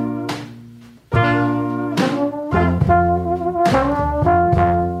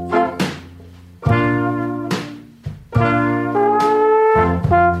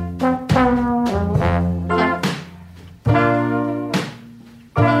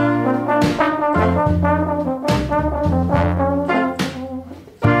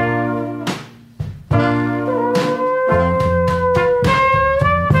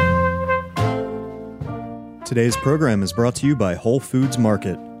 Today's program is brought to you by Whole Foods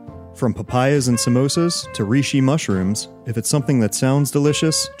Market. From papayas and samosas to reishi mushrooms, if it's something that sounds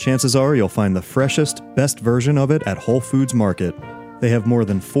delicious, chances are you'll find the freshest, best version of it at Whole Foods Market. They have more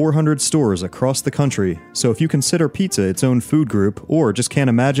than 400 stores across the country, so if you consider pizza its own food group or just can't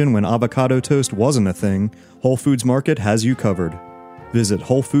imagine when avocado toast wasn't a thing, Whole Foods Market has you covered. Visit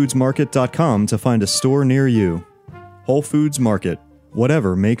WholeFoodsMarket.com to find a store near you. Whole Foods Market.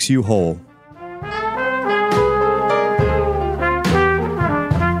 Whatever makes you whole.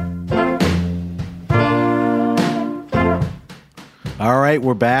 All right,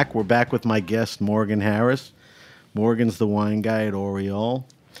 we're back. We're back with my guest, Morgan Harris. Morgan's the wine guy at Aureole.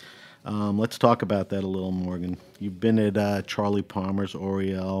 Let's talk about that a little, Morgan. You've been at Charlie Palmer's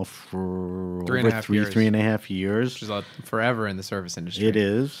Aureole for Three and a half years. 3.5 years. Which is forever in the service industry. It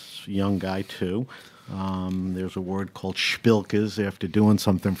is. Young guy, too. There's a word called spilkes. After doing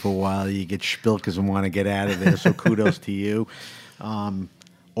something for a while, you get spilkes and want to get out of there, so kudos to you.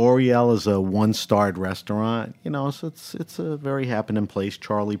 Aureole is a one-starred restaurant, so it's a very happening place.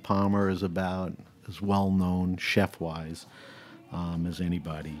 Charlie Palmer is about as well-known chef-wise as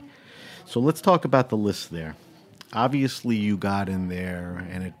anybody. So let's talk about the list there. Obviously, you got in there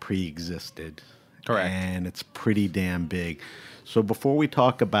and it pre-existed. Correct. And it's pretty damn big. So before we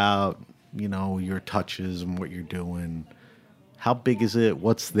talk about, your touches and what you're doing, how big is it?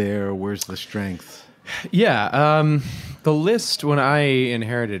 What's there? Where's the strength? Yeah, the list when I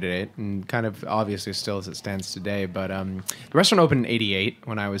inherited it, and kind of obviously still as it stands today, but the restaurant opened in '88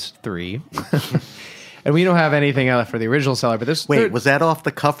 when I was 3, and we don't have anything else for the original seller. But this was that off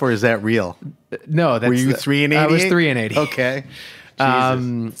the cuff or is that real? No, that's were you 3 in '88? I was 3 in '88. Okay,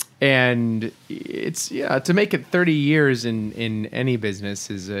 Jesus. And it's to make it 30 years in any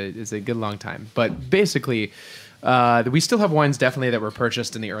business is a good long time. But basically. We still have wines definitely that were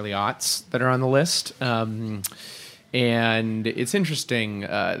purchased in the early aughts that are on the list. And it's interesting.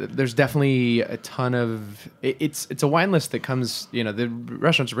 There's definitely a ton of... It's a wine list that comes... the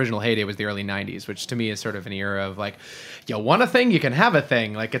restaurant's original heyday was the early 90s, which to me is sort of an era of like, you want a thing, you can have a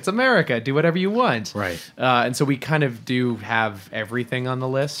thing. Like, it's America. Do whatever you want. Right. And so we kind of do have everything on the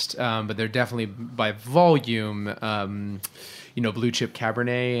list. But they're definitely, by volume... blue chip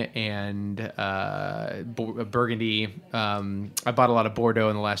Cabernet and Burgundy. I bought a lot of Bordeaux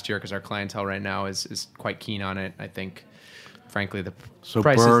in the last year because our clientele right now is quite keen on it. I think frankly, the So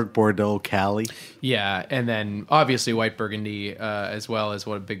prices. Bordeaux, Cali. Yeah, and then obviously white Burgundy as well as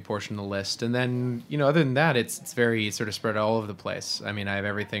what a big portion of the list. And then other than that, it's very sort of spread all over the place. I mean, I have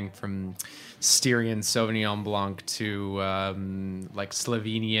everything from Styrian Sauvignon Blanc to like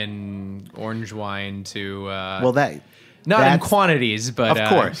Slovenian orange wine to Well, not in that's- quantities, but Of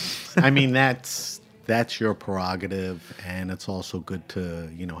course. I mean, that's your prerogative, and it's also good to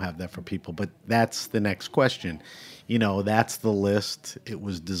have that for people. But that's the next question. That's the list. It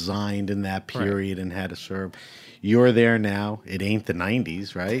was designed in that period and had to serve. You're there now. It ain't the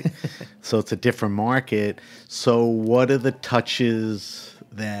 90s, right? So it's a different market. So what are the touches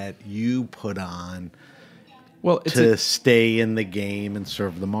that you put on to stay in the game and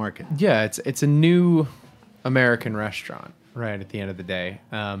serve the market? Yeah, it's a new American restaurant, right, at the end of the day.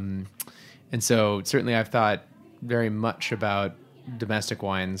 And so certainly I've thought very much about domestic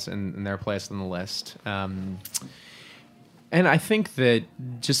wines and their place on the list. And I think that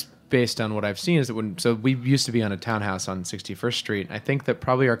just based on what I've seen is that so we used to be on a townhouse on 61st Street. I think that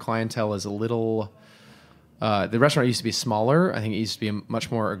probably our clientele is a little, the restaurant used to be smaller. I think it used to be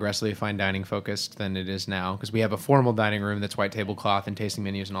much more aggressively fine dining focused than it is now, because we have a formal dining room that's white tablecloth and tasting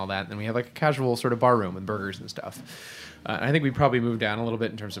menus and all that. And then we have like a casual sort of bar room with burgers and stuff. I think we probably moved down a little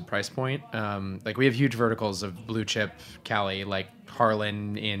bit in terms of price point. Like we have huge verticals of blue chip Cali, like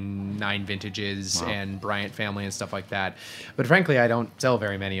Harlan in 9 vintages and Bryant family and stuff like that. But frankly, I don't sell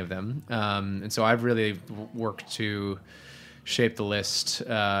very many of them. And so I've really worked to shape the list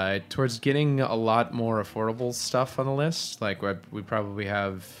towards getting a lot more affordable stuff on the list. Like we probably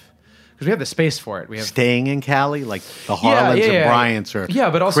have, because we have the space for it. We have staying in Cali, like the Harlans and Bryants are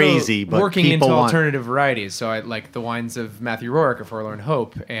but also crazy, but working into people want alternative varieties. So I like the wines of Matthew Rourke of Forlorn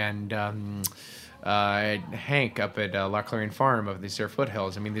Hope and Hank up at La Clarion Farm of the Sierra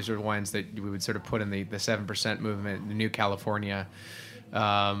Foothills. I mean, these are wines that we would sort of put in the 7% movement, the new California.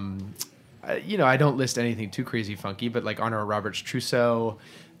 I don't list anything too crazy funky, but like Arnold Roberts Trousseau,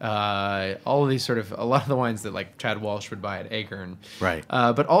 all of these sort of, a lot of the wines that like Chad Walsh would buy at Agern. Right.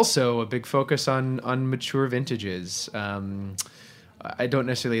 But also a big focus on mature vintages. I don't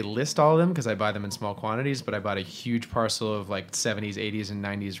necessarily list all of them because I buy them in small quantities, but I bought a huge parcel of like 70s, 80s, and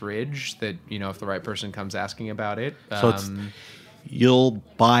 90s Ridge that, if the right person comes asking about it. So you'll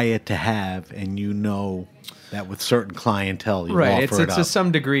buy it to have, and that with certain clientele you right. offer It's up. to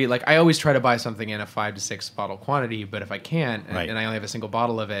some degree, like I always try to buy something in a 5 to 6 bottle quantity, but if I can't, and I only have a single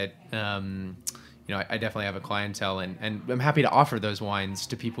bottle of it, I definitely have a clientele, and I'm happy to offer those wines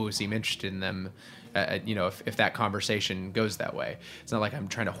to people who seem interested in them. If that conversation goes that way, it's not like I'm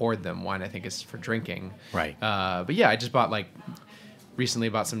trying to hoard them. Wine I think is for drinking. Right. But yeah, I just recently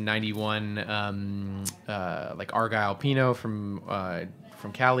bought some 91 like Argyle Pinot from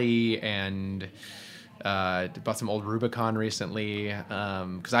Cali, and bought some Old Rubicon recently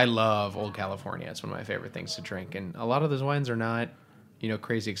because I love Old California. It's one of my favorite things to drink, and a lot of those wines are not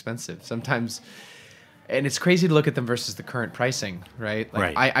crazy expensive. Sometimes. And it's crazy to look at them versus the current pricing, right?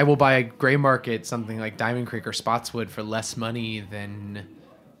 Like right. I will buy a gray market, something like Diamond Creek or Spotswood, for less money than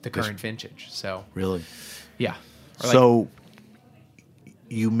the current vintage. So Really? yeah. So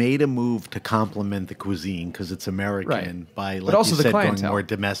you made a move to complement the cuisine because it's American by, like also you the said, clientele. going more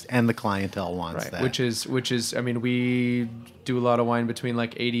domestic, and the clientele wants right, that. which is, I mean, we do a lot of wine between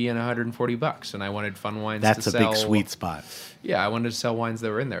like $80 and $140, and I wanted fun wines. That's to a sell. big sweet spot. Yeah, I wanted to sell wines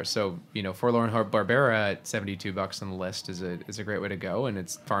that were in there. So Forlorn Hope Barbera at $72 on the list is a great way to go, and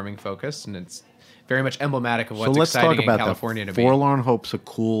it's farming focused, and it's very much emblematic of what's let's exciting talk about in California that. to be. Forlorn Hope's a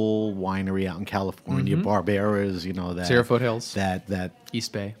cool winery out in California. Barbera is, that Sierra Foothills, that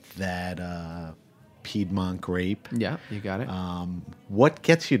East Bay, that Piedmont grape. Yeah, you got it. What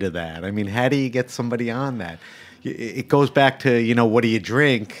gets you to that? I mean, how do you get somebody on that? It goes back to, what do you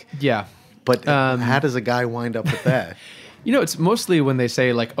drink? Yeah. But how does a guy wind up with that? It's mostly when they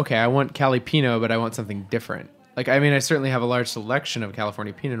say, like, okay, I want Cali Pinot, but I want something different. Like, I mean, I certainly have a large selection of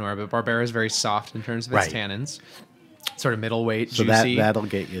California Pinot Noir, but Barbera is very soft in terms of its tannins. Sort of middleweight, so juicy. that'll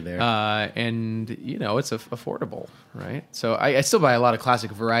get you there. And, it's affordable, right? So I still buy a lot of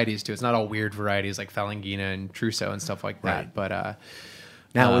classic varieties, too. It's not all weird varieties like Falangina and Trousseau and stuff like that. Right. But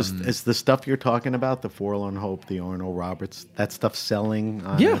now, is the stuff you're talking about, the Forlorn Hope, the Arnold Roberts, that stuff selling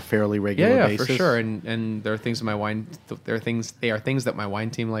on a fairly regular basis? Yeah, for sure. And there are things in my wine. They are things that my wine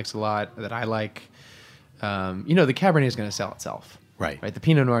team likes a lot that I like. The Cabernet is going to sell itself. Right. The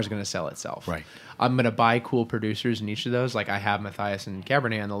Pinot Noir is going to sell itself. Right. I'm going to buy cool producers in each of those. Like I have Matthias and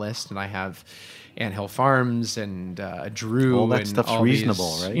Cabernet on the list, and I have Anthill Farms and Drew. All that and stuff's all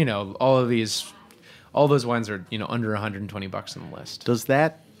reasonable, these, right? All those wines are under $120 on the list. Does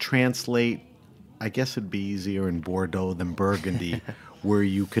that translate I guess it'd be easier in Bordeaux than Burgundy, where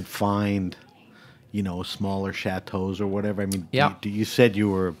you could find, smaller chateaus or whatever. I mean, Yeah. you said you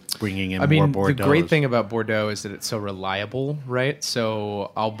were bringing in more Bordeaux. The great thing about Bordeaux is that it's so reliable, right?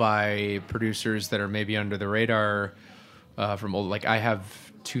 So I'll buy producers that are maybe under the radar from old. Like I have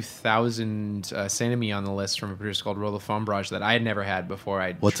 2000 Saint-Émilion on the list from a producer called Aureole that I had never had before.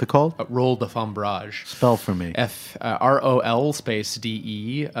 What's it called? Aureole de Fambrage. Spell for me. ROL space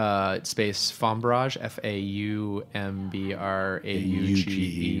DE space Fambrage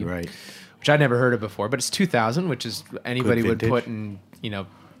FAUMBRAUGE. Right. Which I'd never heard of before, but it's 2000, which is anybody would vintage. put in,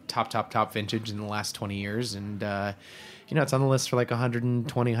 top vintage in the last 20 years. And, it's on the list for like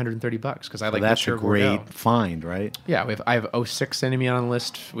 120, 130 bucks because I like That's mature a great Bordeaux. find, right? Yeah, I have 06 Saint-Émilion on the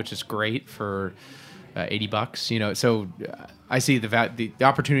list, which is great for $80. So I see the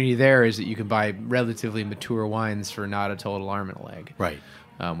opportunity there is that you can buy relatively mature wines for not a total arm and a leg. Right.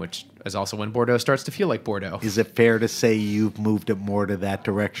 Which is also when Bordeaux starts to feel like Bordeaux. Is it fair to say you've moved it more to that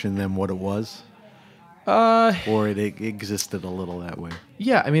direction than what it was? Or it existed a little that way?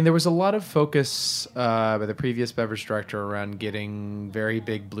 Yeah, I mean, there was a lot of focus by the previous beverage director around getting very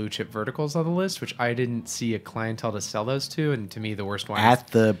big blue chip verticals on the list, which I didn't see a clientele to sell those to, and to me, the worst wines. At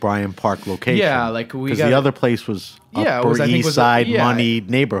the Bryant Park location. Yeah, like we because got the other place was Upper East Side moneyed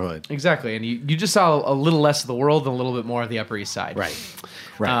neighborhood. Exactly, and you just saw a little less of the world and a little bit more of the Upper East Side. Right.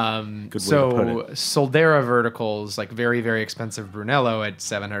 Right. Good way So to put it. Soldera verticals, like very, very expensive Brunello at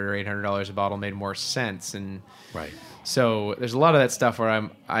 $700 or $800 a bottle, made more sense. And Right. so there's a lot of that stuff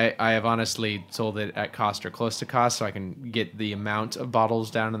where I have honestly sold it at cost or close to cost, so I can get the amount of bottles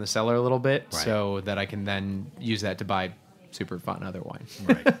down in the cellar a little bit, Right. so that I can then use that to buy super fun other wine.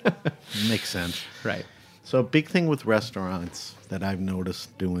 Right. Makes sense. Right. So a big thing with restaurants that I've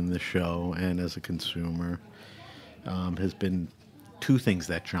noticed doing the show and as a consumer has been two things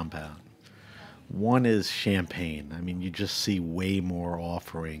that jump out. One is champagne. I mean, you just see way more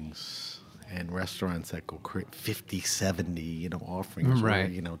offerings and restaurants that go 50, 70, offerings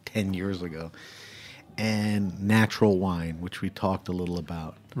Right. were, 10 years ago. And natural wine, which we talked a little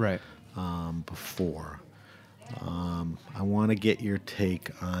about Right. before. I want to get your take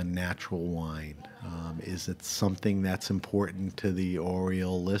on natural wine. Is it something that's important to the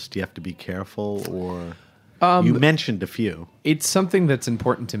Aureole list? Do you have to be careful, or you mentioned a few? It's something that's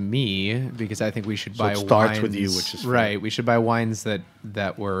important to me because I think we should buy it starts wines. with you, which is fair. right. We should buy wines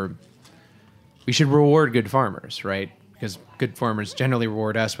that were. We should reward good farmers, right? Because good farmers generally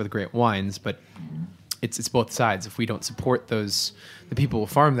reward us with great wines, but it's both sides. If we don't support the people who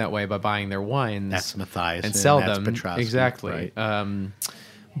farm that way by buying their wines, That's Matthias and sell that's them Petrosky, exactly. right?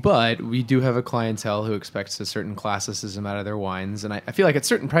 But we do have a clientele who expects a certain classicism out of their wines, and I feel like at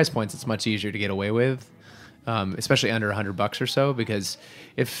certain price points, it's much easier to get away with, especially under $100 or so. Because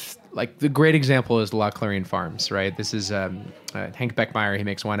if like the great example is La Clarion Farms, right? This is Hank Beckmeyer. He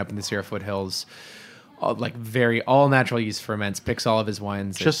makes wine up in the Sierra foothills. All natural yeast ferments, picks all of his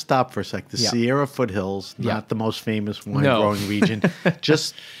wines. Just stop for a sec. The Yeah. Sierra foothills, Yeah. not the most famous wine No. growing region.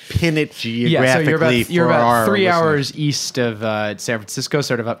 Just pin it so geographically you're for about our 3 listeners. hours east of San Francisco,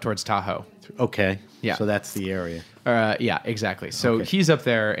 sort of up towards Tahoe. Okay. Yeah. So that's the area. Yeah, exactly. So Okay. he's up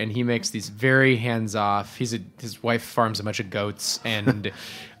there, and he makes these very hands-off. His wife farms a bunch of goats, and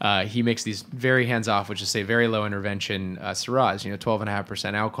he makes these very hands-off, which is say very low intervention Syrahs.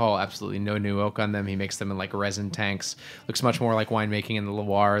 12.5% alcohol, absolutely no new oak on them. He makes them in like resin tanks. Looks much more like winemaking in the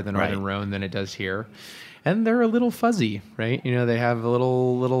Loire, the Northern Right. Rhone, than it does here. And they're a little fuzzy, right? They have a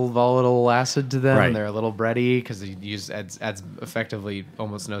little volatile acid to them. Right. They're a little bready because adds effectively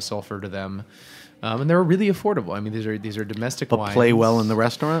almost no sulfur to them. And they're really affordable. I mean, these are domestic But wines. play well in the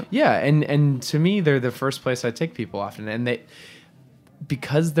restaurant? Yeah, and to me, they're the first place I take people often, and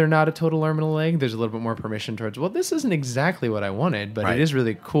because they're not a total arm and a leg, there's a little bit more permission towards, well, this isn't exactly what I wanted, but Right. it is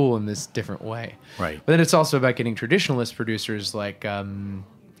really cool in this different way. Right. But then it's also about getting traditionalist producers like.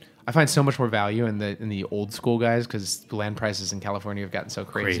 I find so much more value in the old school guys because land prices in California have gotten so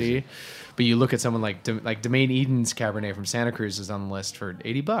crazy. But you look at someone like Domaine Eden's Cabernet from Santa Cruz is on the list for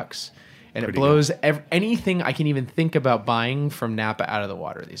 $80, and Pretty it blows anything I can even think about buying from Napa out of the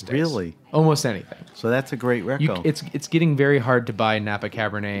water these days. Really? Almost anything. So that's a great record. It's getting very hard to buy Napa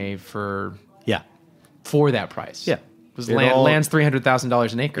Cabernet for that price. Yeah. Because It all- land's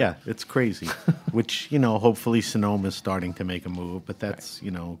 $300,000 an acre. Yeah, it's crazy. Which, hopefully Sonoma's starting to make a move, but that's,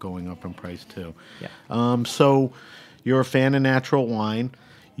 going up in price too. Yeah. So you're a fan of natural wine.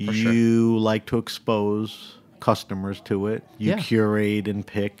 You like to expose customers to it. You Yeah. curate and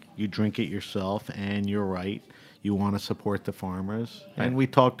pick. You drink it yourself, and you're right. you want to support the farmers. And we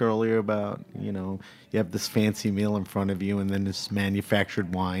talked earlier about, you have this fancy meal in front of you and then this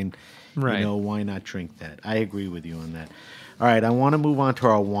manufactured wine. Right. Why not drink that? I agree with you on that. All right, I want to move on to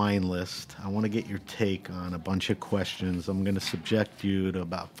our wine list. I want to get your take on a bunch of questions. I'm going to subject you to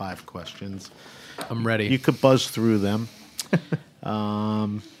about 5 questions. I'm ready. You could buzz through them.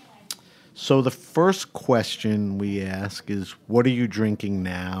 So the first question we ask is, what are you drinking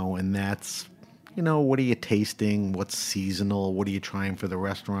now? And that's, what are you tasting? What's seasonal? What are you trying for the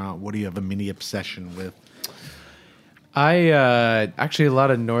restaurant? What do you have a mini obsession with? I actually a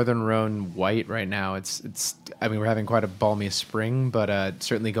lot of Northern Rhone white right now. We're having quite a balmy spring, but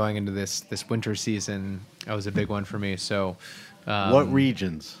certainly going into this winter season, that was a big one for me. So, what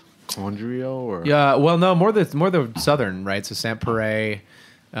regions? Condrio or well, no, more the southern, right? So Saint-Péray,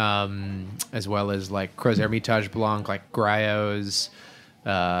 as well as like Crozes Hermitage Blanc, like Griots,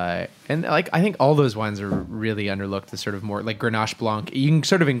 and like I think all those wines are really underlooked. The sort of more like Grenache Blanc, you can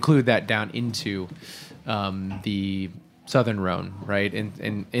sort of include that down into the Southern Rhone, right,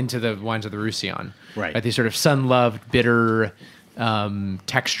 and into the wines of the Roussillon, right? These sort of sun-loved, bitter,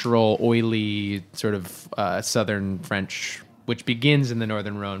 textural, oily, sort of Southern French, which begins in the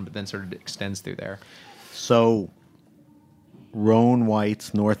Northern Rhone, but then sort of extends through there. So, Rhone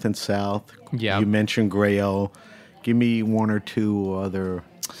whites, north and south. Yeah. You mentioned Graillot. Give me 1 or 2 other.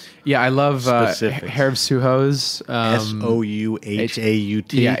 Yeah, I love specifics. Herve Souhaut's.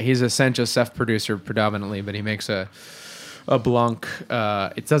 Souhaut. Yeah, he's a Saint Joseph producer predominantly, but he makes a Blanc.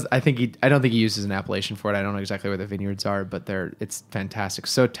 I don't think he uses an appellation for it. I don't know exactly where the vineyards are, but it's fantastic.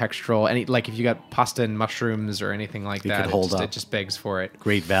 So textural, and if you got pasta and mushrooms or anything like that, it just begs for it.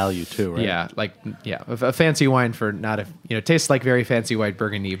 Great value too, right? Yeah, a fancy wine for tastes like very fancy white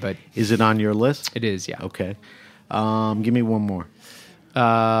Burgundy, but is it on your list? It is, yeah. Okay, give me one more.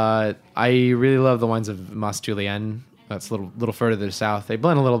 I really love the wines of Mas Julien. That's a little further to the south. They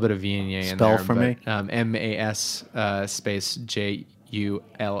blend a little bit of Viognier in there. Spell for me. MAS space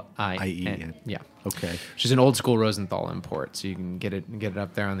JULIN. Yeah. Okay. Which is an old school Rosenthal import, so you can get it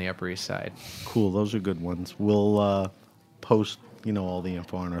up there on the Upper East Side. Cool. Those are good ones. We'll post all the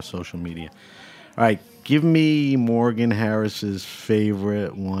info on our social media. All right. Give me Morgan Harris's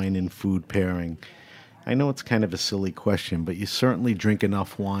favorite wine and food pairing. I know it's kind of a silly question, but you certainly drink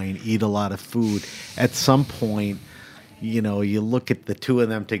enough wine, eat a lot of food. At some point, you look at the two of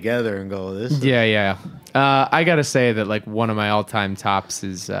them together and go, "This." Yeah. I gotta say that like one of my all-time tops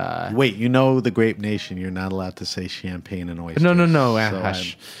is. Wait, the Grape Nation. You're not allowed to say champagne and oysters. No. So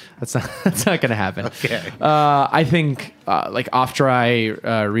Hush. That's not gonna happen. Okay. I think like off-dry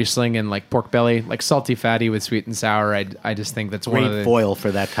Riesling and like pork belly, like salty fatty with sweet and sour. I just think that's great one of the foil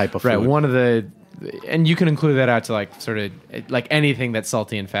for that type of food. Right. One of the. And you can include that out to like sort of like anything that's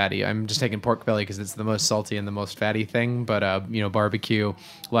salty and fatty. I'm just taking pork belly because it's the most salty and the most fatty thing. But barbecue,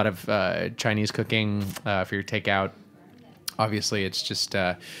 a lot of Chinese cooking for your takeout. Lauer it's just,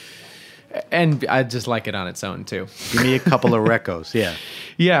 and I just like it on its own too. Give me a couple of recos, yeah.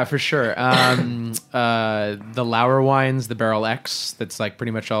 Yeah, for sure. The Lauer wines, the Barrel X, that's like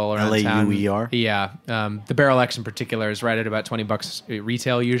pretty much all around town. Lauer? Yeah. The Barrel X in particular is right at about $20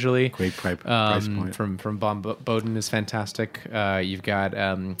 retail usually. Great price point. From Von Boden is fantastic. You've got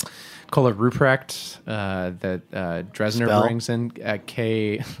Kohler Ruprecht that Dresner brings in. Oh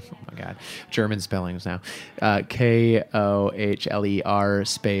my God, German spellings now. Kohler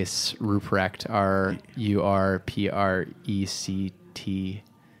space Ruprecht RURPRECT.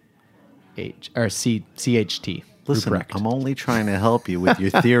 Or CHT. Listen, Ruprecht. I'm only trying to help you with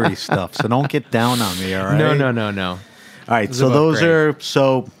your theory stuff, so don't get down on me, all right? No. All right, so those are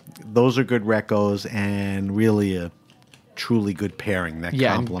good recos and really a truly good pairing that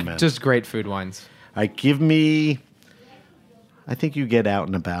complement. Just great food wines. All right, give me, I think you get out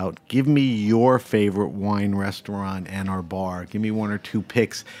and about. Give me your favorite wine restaurant and or bar. Give me 1 or 2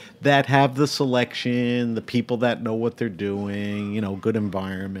 picks that have the selection, the people that know what they're doing, good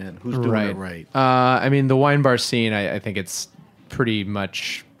environment. Who's doing it right? The wine bar scene, I think it's pretty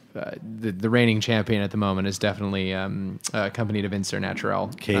much the reigning champion at the moment is definitely Compagnie de Vins Naturel.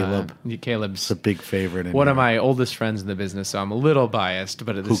 Caleb's a big favorite. One of my oldest friends in the business, so I'm a little biased,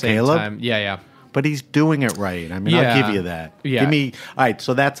 but at the same time, yeah. But he's doing it right. I'll give you that. Yeah. Give me, all right,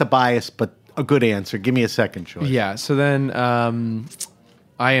 so that's a bias, but a good answer. Give me a second choice. Yeah, so then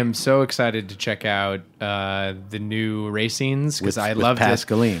I am so excited to check out the new racings because I loved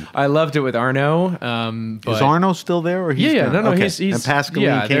Pascaline. it. I loved it with Arno. But Is Arno still there? Or he's gone? No, Okay. he's and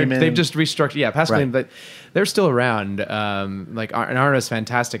Pascaline came in. They've just restructured. Yeah, Pascaline, Right. but they're still around. And Arno's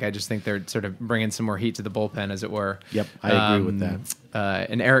fantastic. I just think they're sort of bringing some more heat to the bullpen, as it were. Yep, I agree with that.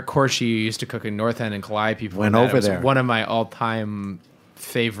 And Eric Corshi used to cook in North End and Kalai. People Went that. over It was there. One of my all-time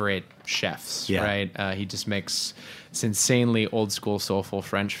favorite chefs. Yeah. Right. He just makes this insanely old school, soulful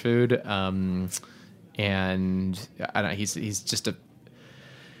French food. And I don't know, he's just a.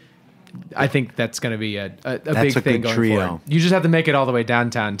 I think that's going to be a big a thing good going trio. forward. You just have to make it all the way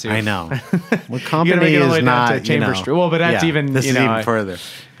downtown too. I know. Well, You gotta company make it all the way is down to not Chambers Street. Well, but that's even this is know, even further.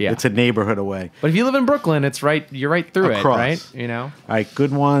 Yeah. It's a neighborhood away. But if you live in Brooklyn, it's right. You're right through Across. it, right? You know. All right,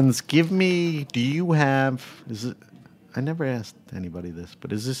 good ones. Give me. Do you have? Is it? I never asked anybody this,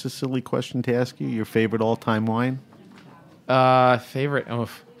 but is this a silly question to ask you? Your favorite all-time wine? Favorite.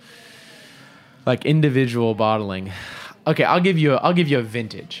 Like individual bottling. Okay, I'll give you a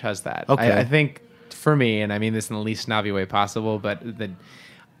vintage. How's that? Okay. I think for me, and I mean this in the least snobby way possible, but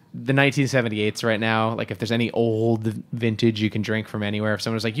the 1978s right now, like if there's any old vintage you can drink from anywhere, if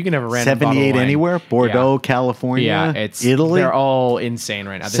someone was like, you can have a random bottle of 78 wine. anywhere? Bordeaux, Yeah. California? Yeah, it's Italy? They're all insane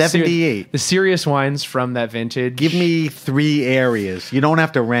right now. 78. The serious wines from that vintage. Give me 3 areas. You don't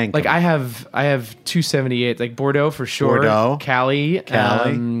have to rank Like them. I have 278, like Bordeaux for sure, Bordeaux. Cali,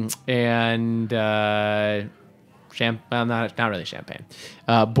 Cali. Well, not really champagne.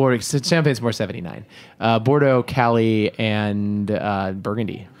 Bordeaux, champagne's more 79. Bordeaux, Cali, and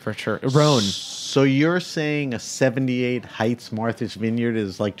Burgundy for sure. Rhone. So you're saying a 78 Heights Martha's Vineyard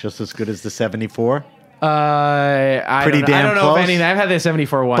is like just as good as the 74? I Pretty don't, damn I don't know close. if any. I've had the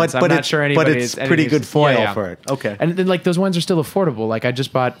 74 once. I'm not sure anybody. But it's pretty good foil for it. Okay. And then like those wines are still affordable. Like I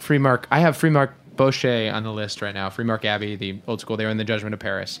just bought Freemark. I have Freemark Bochet on the list right now. Freemark Abbey, the old school. They're in the Judgment of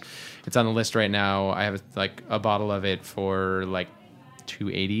Paris. It's on the list right now. I have like a bottle of it for like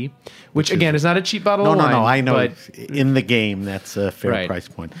 $280, which again is not a cheap bottle of wine. No, I know. But, In the game, that's a fair Right. price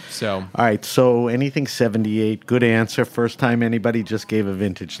point. So All right, so anything 78, good answer. First time anybody just gave a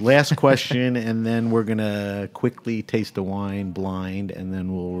vintage. Last question, and then we're going to quickly taste the wine blind, and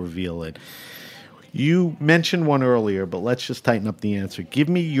then we'll reveal it. You mentioned one earlier, but let's just tighten up the answer. Give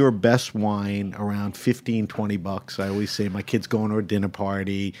me your best wine around $15-$20. I always say my kid's going to a dinner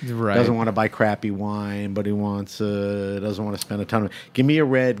party, Right. doesn't want to buy crappy wine, but he wants doesn't want to spend a ton of. Give me a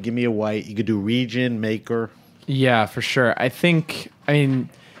red, give me a white. You could do region, maker. yeah, for sure. I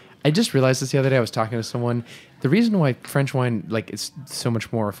just realized this the other day. I was talking to someone. The reason why French wine is so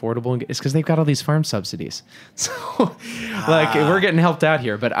much more affordable is because they've got all these farm subsidies. So, we're getting helped out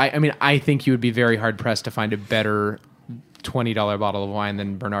here. But I think you would be very hard pressed to find a better $20 bottle of wine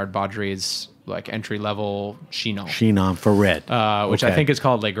than Bernard Baudry's entry level Chinon. Chinon for red. Which Okay. I think is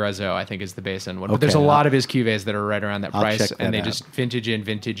called Le Grazeau, I think is the basin one. But Okay, there's a lot of his cuvées that are right around that I'll price, check that and they out. just vintage in,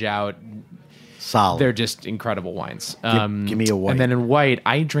 vintage out. Solid. They're just incredible wines. Give me a white. And then in white,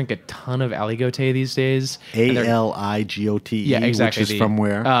 I drink a ton of Aligoté these days. And they're- Aligote. Yeah, exactly. Which is from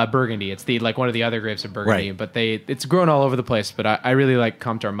where? Burgundy. It's the one of the other grapes of Burgundy, Right. but it's grown all over the place. But I really like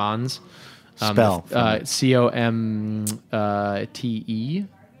Comte Armand's. Spell. Comte.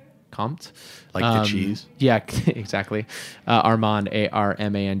 Comte. Like the cheese? Yeah, exactly. Armand,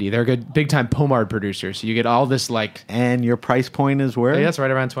 Armand. They're a good big time pomard producers. So you get all this And your price point is where? yeah, that's right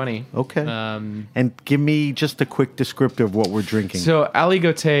around 20. Okay. Um, And give me just a quick descriptor of what we're drinking. So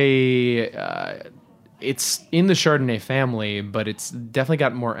Aligoté, it's in the Chardonnay family, but it's definitely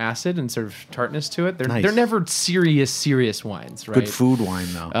got more acid and sort of tartness to it. Nice. They're never serious wines, right? Good food wine,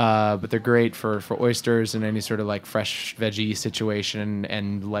 though. But they're great for oysters and any sort of fresh veggie situation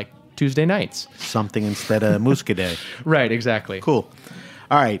and Tuesday nights. Something instead of Muscadet. Right, exactly. Cool.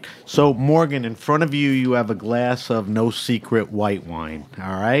 All right. So, Morgan, in front of you, you have a glass of No Secret white wine.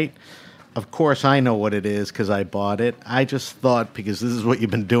 All right. Of course, I know what it is because I bought it. I just thought, because this is what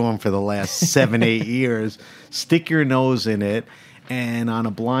you've been doing for the last 7-8 years, stick your nose in it and on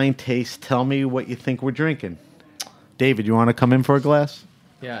a blind taste, tell me what you think we're drinking. David, you want to come in for a glass?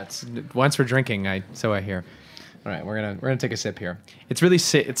 Yeah, it's once we're drinking, so I hear. All right, we're gonna take a sip here. It's really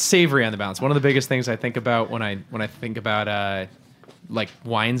it's savory on the balance. One of the biggest things I think about when I think about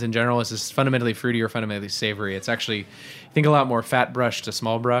wines in general is this fundamentally fruity or fundamentally savory. It's actually I think a lot more fat brush to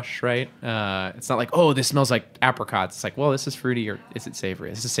small brush, right? It's not like, oh, this smells like apricots. It's like, well, this is fruity or is it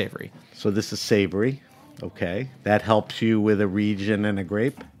savory? This is savory. So this is savory. Okay. That helps you with a region and a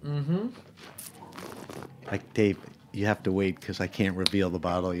grape? Mm-hmm. Dave, you have to wait because I can't reveal the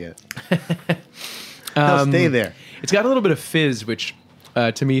bottle yet. No, stay there. It's got a little bit of fizz, which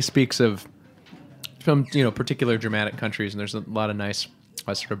to me speaks of from particular dramatic countries, and there's a lot of nice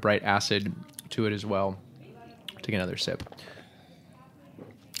a sort of bright acid to it as well. Take another sip.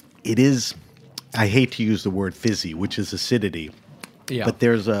 It is, I hate to use the word fizzy, which is acidity. Yeah. But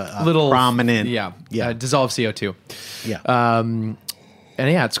there's a little prominent... dissolved CO2. Yeah. And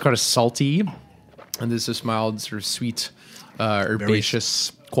yeah, it's kind of salty. And there's this mild sort of sweet,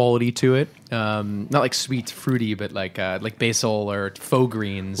 herbaceous quality to it. Not like sweet, fruity, but like basil or faux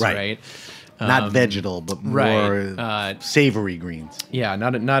greens, right? Not vegetal, but more savory greens. Yeah,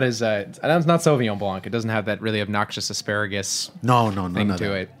 not as it's not Sauvignon Blanc. It doesn't have that really obnoxious asparagus. No, thing none of to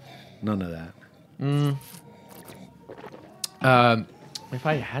that. it. None of that. If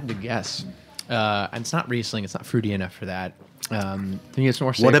I had to guess, and it's not Riesling. It's not fruity enough for that. I think it's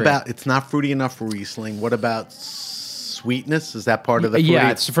more savory. What about? It's not fruity enough for Riesling. What about sweetness? Is that part of the fruity?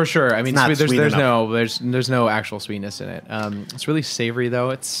 Yeah, it's for sure. I mean, not sweet there's enough. no actual sweetness in it. It's really savory though.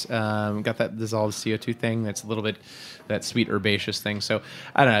 It's got that dissolved CO2 thing. That's a little bit that sweet herbaceous thing. So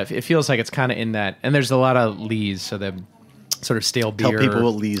I don't know. It feels like it's kind of in that. And there's a lot of lees. So the sort of stale beer. Tell people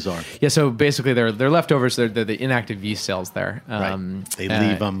what lees are. Yeah, so basically they're leftovers. They're the inactive yeast cells there. Right. They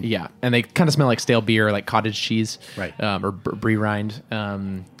leave them. Yeah, and they kind of smell like stale beer, like cottage cheese. Right. Or brie rind. All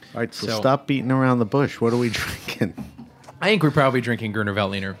right, so stop beating around the bush. What are we drinking? I think we're probably drinking Gruner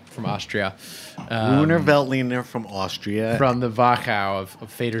Veltliner from Austria. Gruner Veltliner from Austria. From the Wachau of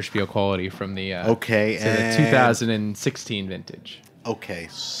Federspiel quality from the the 2016 vintage. Okay,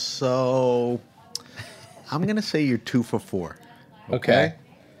 so I'm going to say you're 2 for 4. Okay.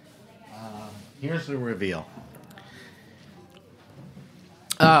 Here's the reveal.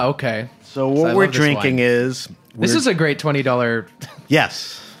 Okay. So what we're drinking is... This is a great $20...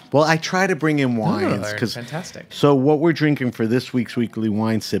 Yes. Well, I try to bring in wines because fantastic. So what we're drinking for this week's weekly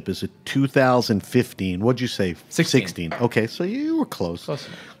wine sip is a 2015. What'd you say? 16. Okay, so you were close. Close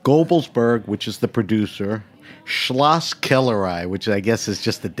enough. Gobelsberg, which is the producer. Schloss Kellerei, which I guess is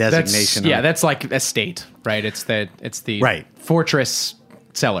just the designation. That's like estate, right? It's the Right. fortress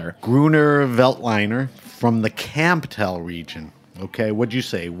cellar. Gruner Veltliner from the Campbell region. Okay, what'd you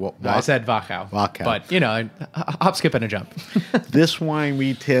say? I said Wachau. Wachau. But, hop, skip, and a jump. This wine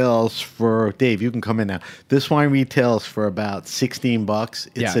retails for... Dave, you can come in now. This wine retails for about $16.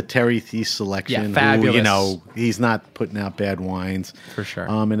 It's a Terry Thies selection. Yeah, fabulous. Who, he's not putting out bad wines. For sure.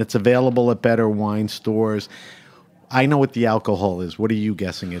 And it's available at better wine stores. I know what the alcohol is. What are you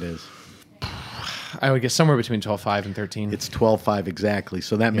guessing it is? I would guess somewhere between 12.5 and 13. It's 12.5 exactly,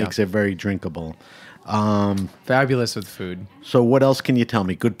 so that makes it very drinkable. Fabulous with food. So what else can you tell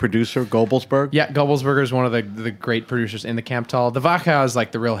me? Good producer, Gobelsberg? Yeah, Gobelsberger is one of the great producers in the Camptal. The Wachau is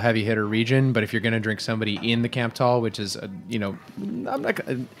like the real heavy hitter region, but if you're going to drink somebody in the Camptal, which is,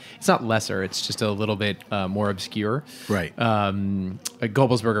 it's not lesser, it's just a little bit more obscure. Right.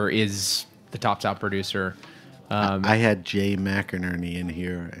 Gobelsberger is the top producer. I had Jay McInerney in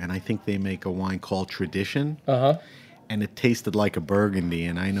here, and I think they make a wine called Tradition. Uh-huh. And it tasted like a Burgundy,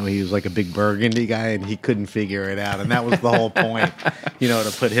 and I know he was like a big Burgundy guy, and he couldn't figure it out, and that was the whole point,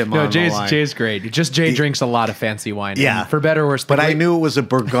 to put him on the line. Jay's great. Jay drinks a lot of fancy wine. Yeah. For better or worse. But I knew it was a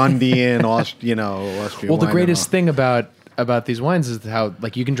Burgundian, Austrian Well, the greatest thing about these wines is how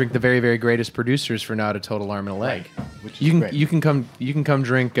you can drink the very, very greatest producers for not a total arm and a leg. Right. Which is great. You can come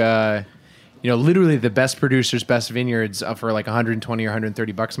drink literally the best producers, best vineyards for like $120 or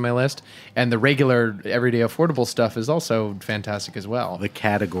 $130 on my list. And the regular, everyday, affordable stuff is also fantastic as well. The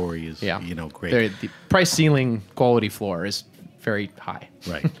category is, great. The price ceiling quality floor is very high.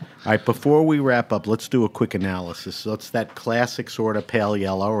 Right. All right, before we wrap up, let's do a quick analysis. So it's that classic sort of pale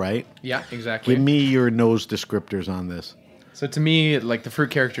yellow, right? Yeah, exactly. Give me your nose descriptors on this. So to me, like the fruit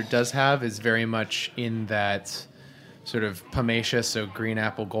character does have is very much in that... sort of pomaceous, so green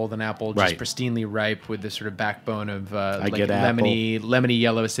apple, golden apple, just pristinely ripe with this sort of backbone of lemony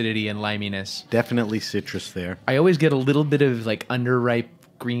yellow acidity and liminess. Definitely citrus there. I always get a little bit of like underripe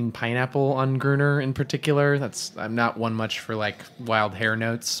green pineapple on Gruner in particular. I'm not one much for like wild hair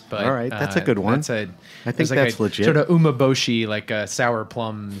notes, but all right, that's a good one. I think that's legit. Sort of umeboshi, like a sour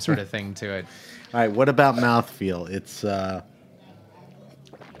plum sort of thing to it. All right, what about mouthfeel? It's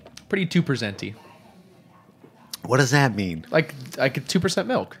pretty 2%-y. What does that mean? Like 2%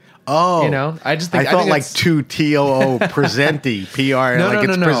 milk. Oh, I just think I thought like 2TOO presenti PR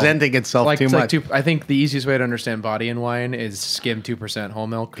it's presenting itself too much. I think the easiest way to understand body in wine is skim 2% whole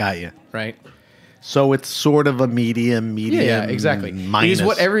milk. Got you. Right. So it's sort of a medium. Yeah, exactly. Minus. It's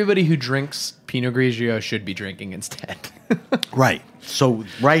what everybody who drinks Pinot Grigio should be drinking instead. Right. So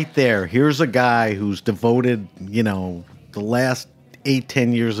right there, here's a guy who's devoted, the last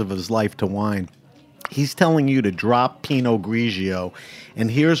 8-10 years of his life to wine. He's telling you to drop Pinot Grigio, and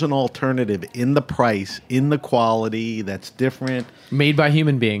here's an alternative in the price, in the quality that's different. Made by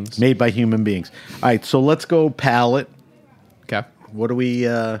human beings. Made by human beings. All right, so let's go palate. Okay. What do we...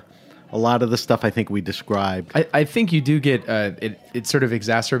 a lot of the stuff I think we described. I think you do get... it sort of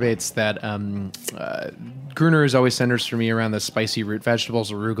exacerbates that... Gruner is always centers for me around the spicy root vegetables,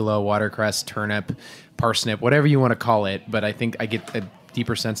 arugula, watercress, turnip, parsnip, whatever you want to call it. But I think I get a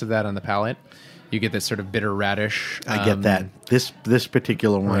deeper sense of that on the palate. You get this sort of bitter radish. I get that. This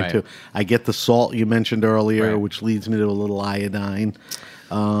particular wine, too. I get the salt you mentioned earlier, which leads me to a little iodine.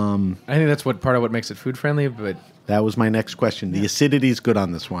 I think that's part of what makes it food friendly, but... That was my next question. The acidity is good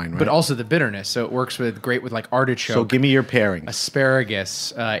on this wine, right? But also the bitterness. So it works great with like artichoke. So give me your pairings.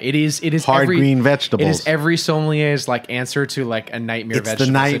 Asparagus. It is hard green vegetables. It is every sommelier's like answer to like a nightmare vegetable. It's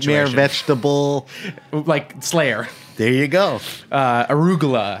the nightmare situation. Vegetable. Like Slayer. There you go.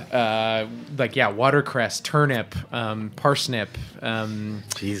 Arugula. Watercress, turnip, parsnip.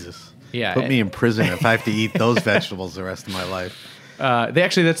 Jesus. Yeah. Put me in prison if I have to eat those vegetables the rest of my life.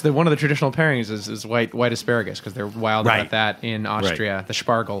 That's one of the traditional pairings is white asparagus because they're wild about that in Austria. Right. The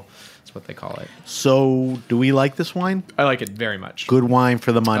Spargel is what they call it. So, do we like this wine? I like it very much. Good wine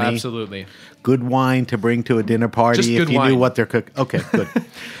for the money. Absolutely. Good wine to bring to a dinner party Just if good you wine. knew what they're cooking. Okay, good. I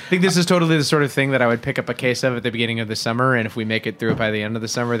think this is totally the sort of thing that I would pick up a case of at the beginning of the summer, and if we make it through it by the end of the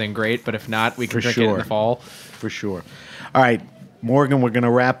summer, then great. But if not, we can drink it in the fall. For sure. All right. Morgan, we're going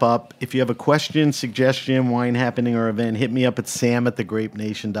to wrap up. If you have a question, suggestion, wine happening, or event, hit me up at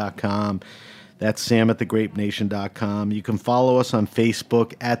sam@thegrapenation.com. That's sam@thegrapenation.com. You can follow us on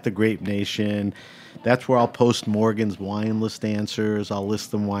Facebook at The Grape Nation. That's where I'll post Morgan's wine list answers. I'll list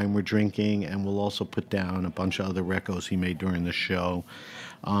the wine we're drinking, and we'll also put down a bunch of other recos he made during the show.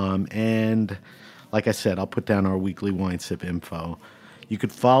 And like I said, I'll put down our weekly wine sip info. You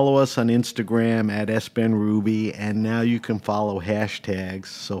could follow us on Instagram at SBenRuby, and now you can follow hashtags.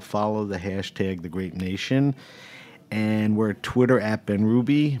 So follow the hashtag The Grape Nation, and we're at Twitter at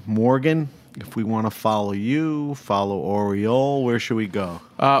BenRuby. Morgan, if we want to follow you, follow Aureole, where should we go?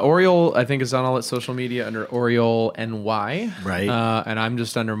 Aureole, I think, is on all its social media under Aureole NY. Right. And I'm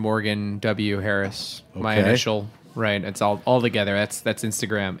just under Morgan W. Harris, my initial. Right. It's all together. That's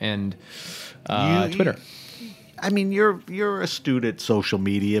Instagram and Twitter. I mean, you're astute at social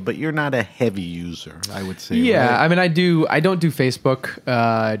media, but you're not a heavy user, I would say. Yeah, right? I mean, I don't do Facebook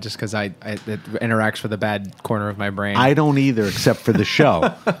just because it interacts with a bad corner of my brain. I don't either, except for the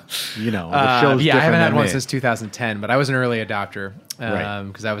show. The show's I haven't had one me. since 2010, but I was an early adopter Right.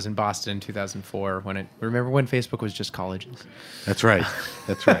 because I was in Boston in 2004 remember when Facebook was just colleges. That's right.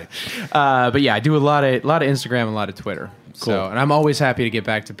 That's right. But yeah, I do a lot of Instagram and a lot of Twitter. Cool. So, and I'm always happy to get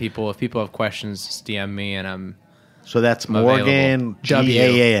back to people. If people have questions, just DM me, and I'm. So that's Morgan,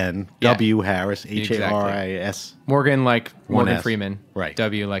 G-A-N, W. Harris, H-A-R-I-S. Morgan like Morgan S. Freeman. Right.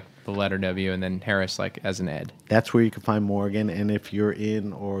 W like the letter W, and then Harris like as an Ed. That's where you can find Morgan. And if you're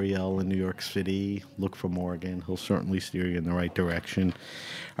in Aureole in New York City, look for Morgan. He'll certainly steer you in the right direction.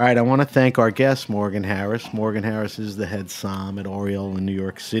 All right, I want to thank our guest, Morgan Harris. Morgan Harris is the head somm at Aureole in New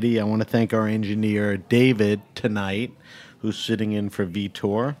York City. I want to thank our engineer, David, tonight, who's sitting in for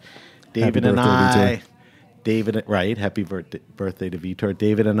Vitor. David and I... happy birthday to Vitor.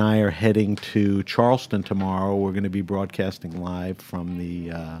 David and I are heading to Charleston tomorrow. We're going to be broadcasting live from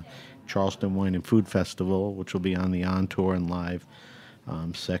the Charleston Wine and Food Festival, which will be on the On Tour and Live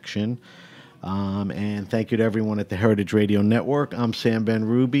section. And thank you to everyone at the Heritage Radio Network. I'm Sam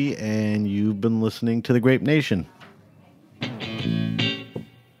BenRuby, and you've been listening to The Grape Nation.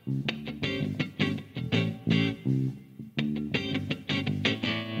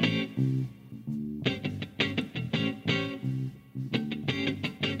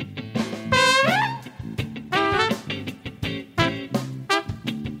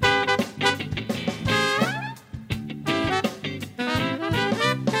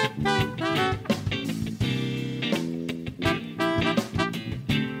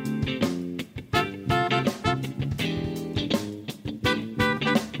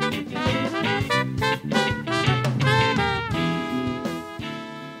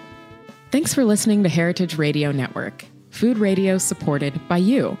 Thanks for listening to Heritage Radio Network, food radio supported by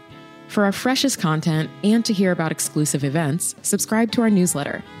you. For our freshest content and to hear about exclusive events, subscribe to our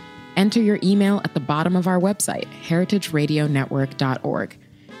newsletter. Enter your email at the bottom of our website, heritageradionetwork.org.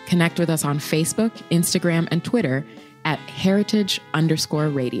 Connect with us on Facebook, Instagram, and Twitter at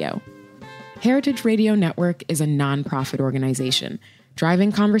heritage_radio. Heritage Radio Network is a nonprofit organization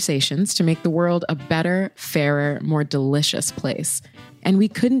driving conversations to make the world a better, fairer, more delicious place. And we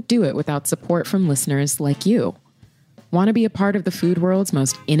couldn't do it without support from listeners like you. Want to be a part of the food world's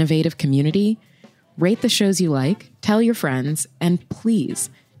most innovative community? Rate the shows you like, tell your friends, and please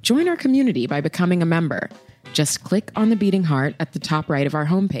join our community by becoming a member. Just click on the beating heart at the top right of our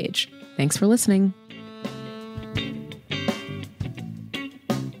homepage. Thanks for listening.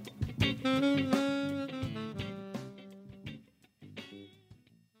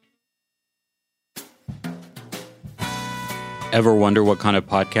 Ever wonder what kind of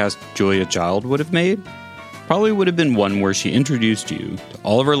podcast Julia Child would have made? Probably would have been one where she introduced you to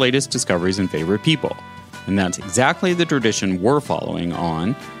all of her latest discoveries and favorite people. And that's exactly the tradition we're following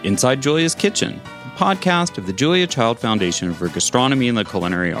on Inside Julia's Kitchen, the podcast of the Julia Child Foundation for Gastronomy and the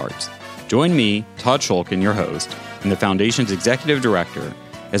Culinary Arts. Join me, Todd Shulkin, your host, and the Foundation's executive director,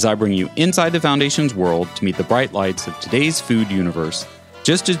 as I bring you inside the Foundation's world to meet the bright lights of today's food universe,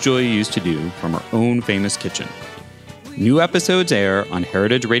 just as Julia used to do from her own famous kitchen. New episodes air on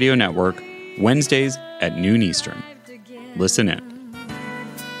Heritage Radio Network Wednesdays at noon Eastern. Listen in.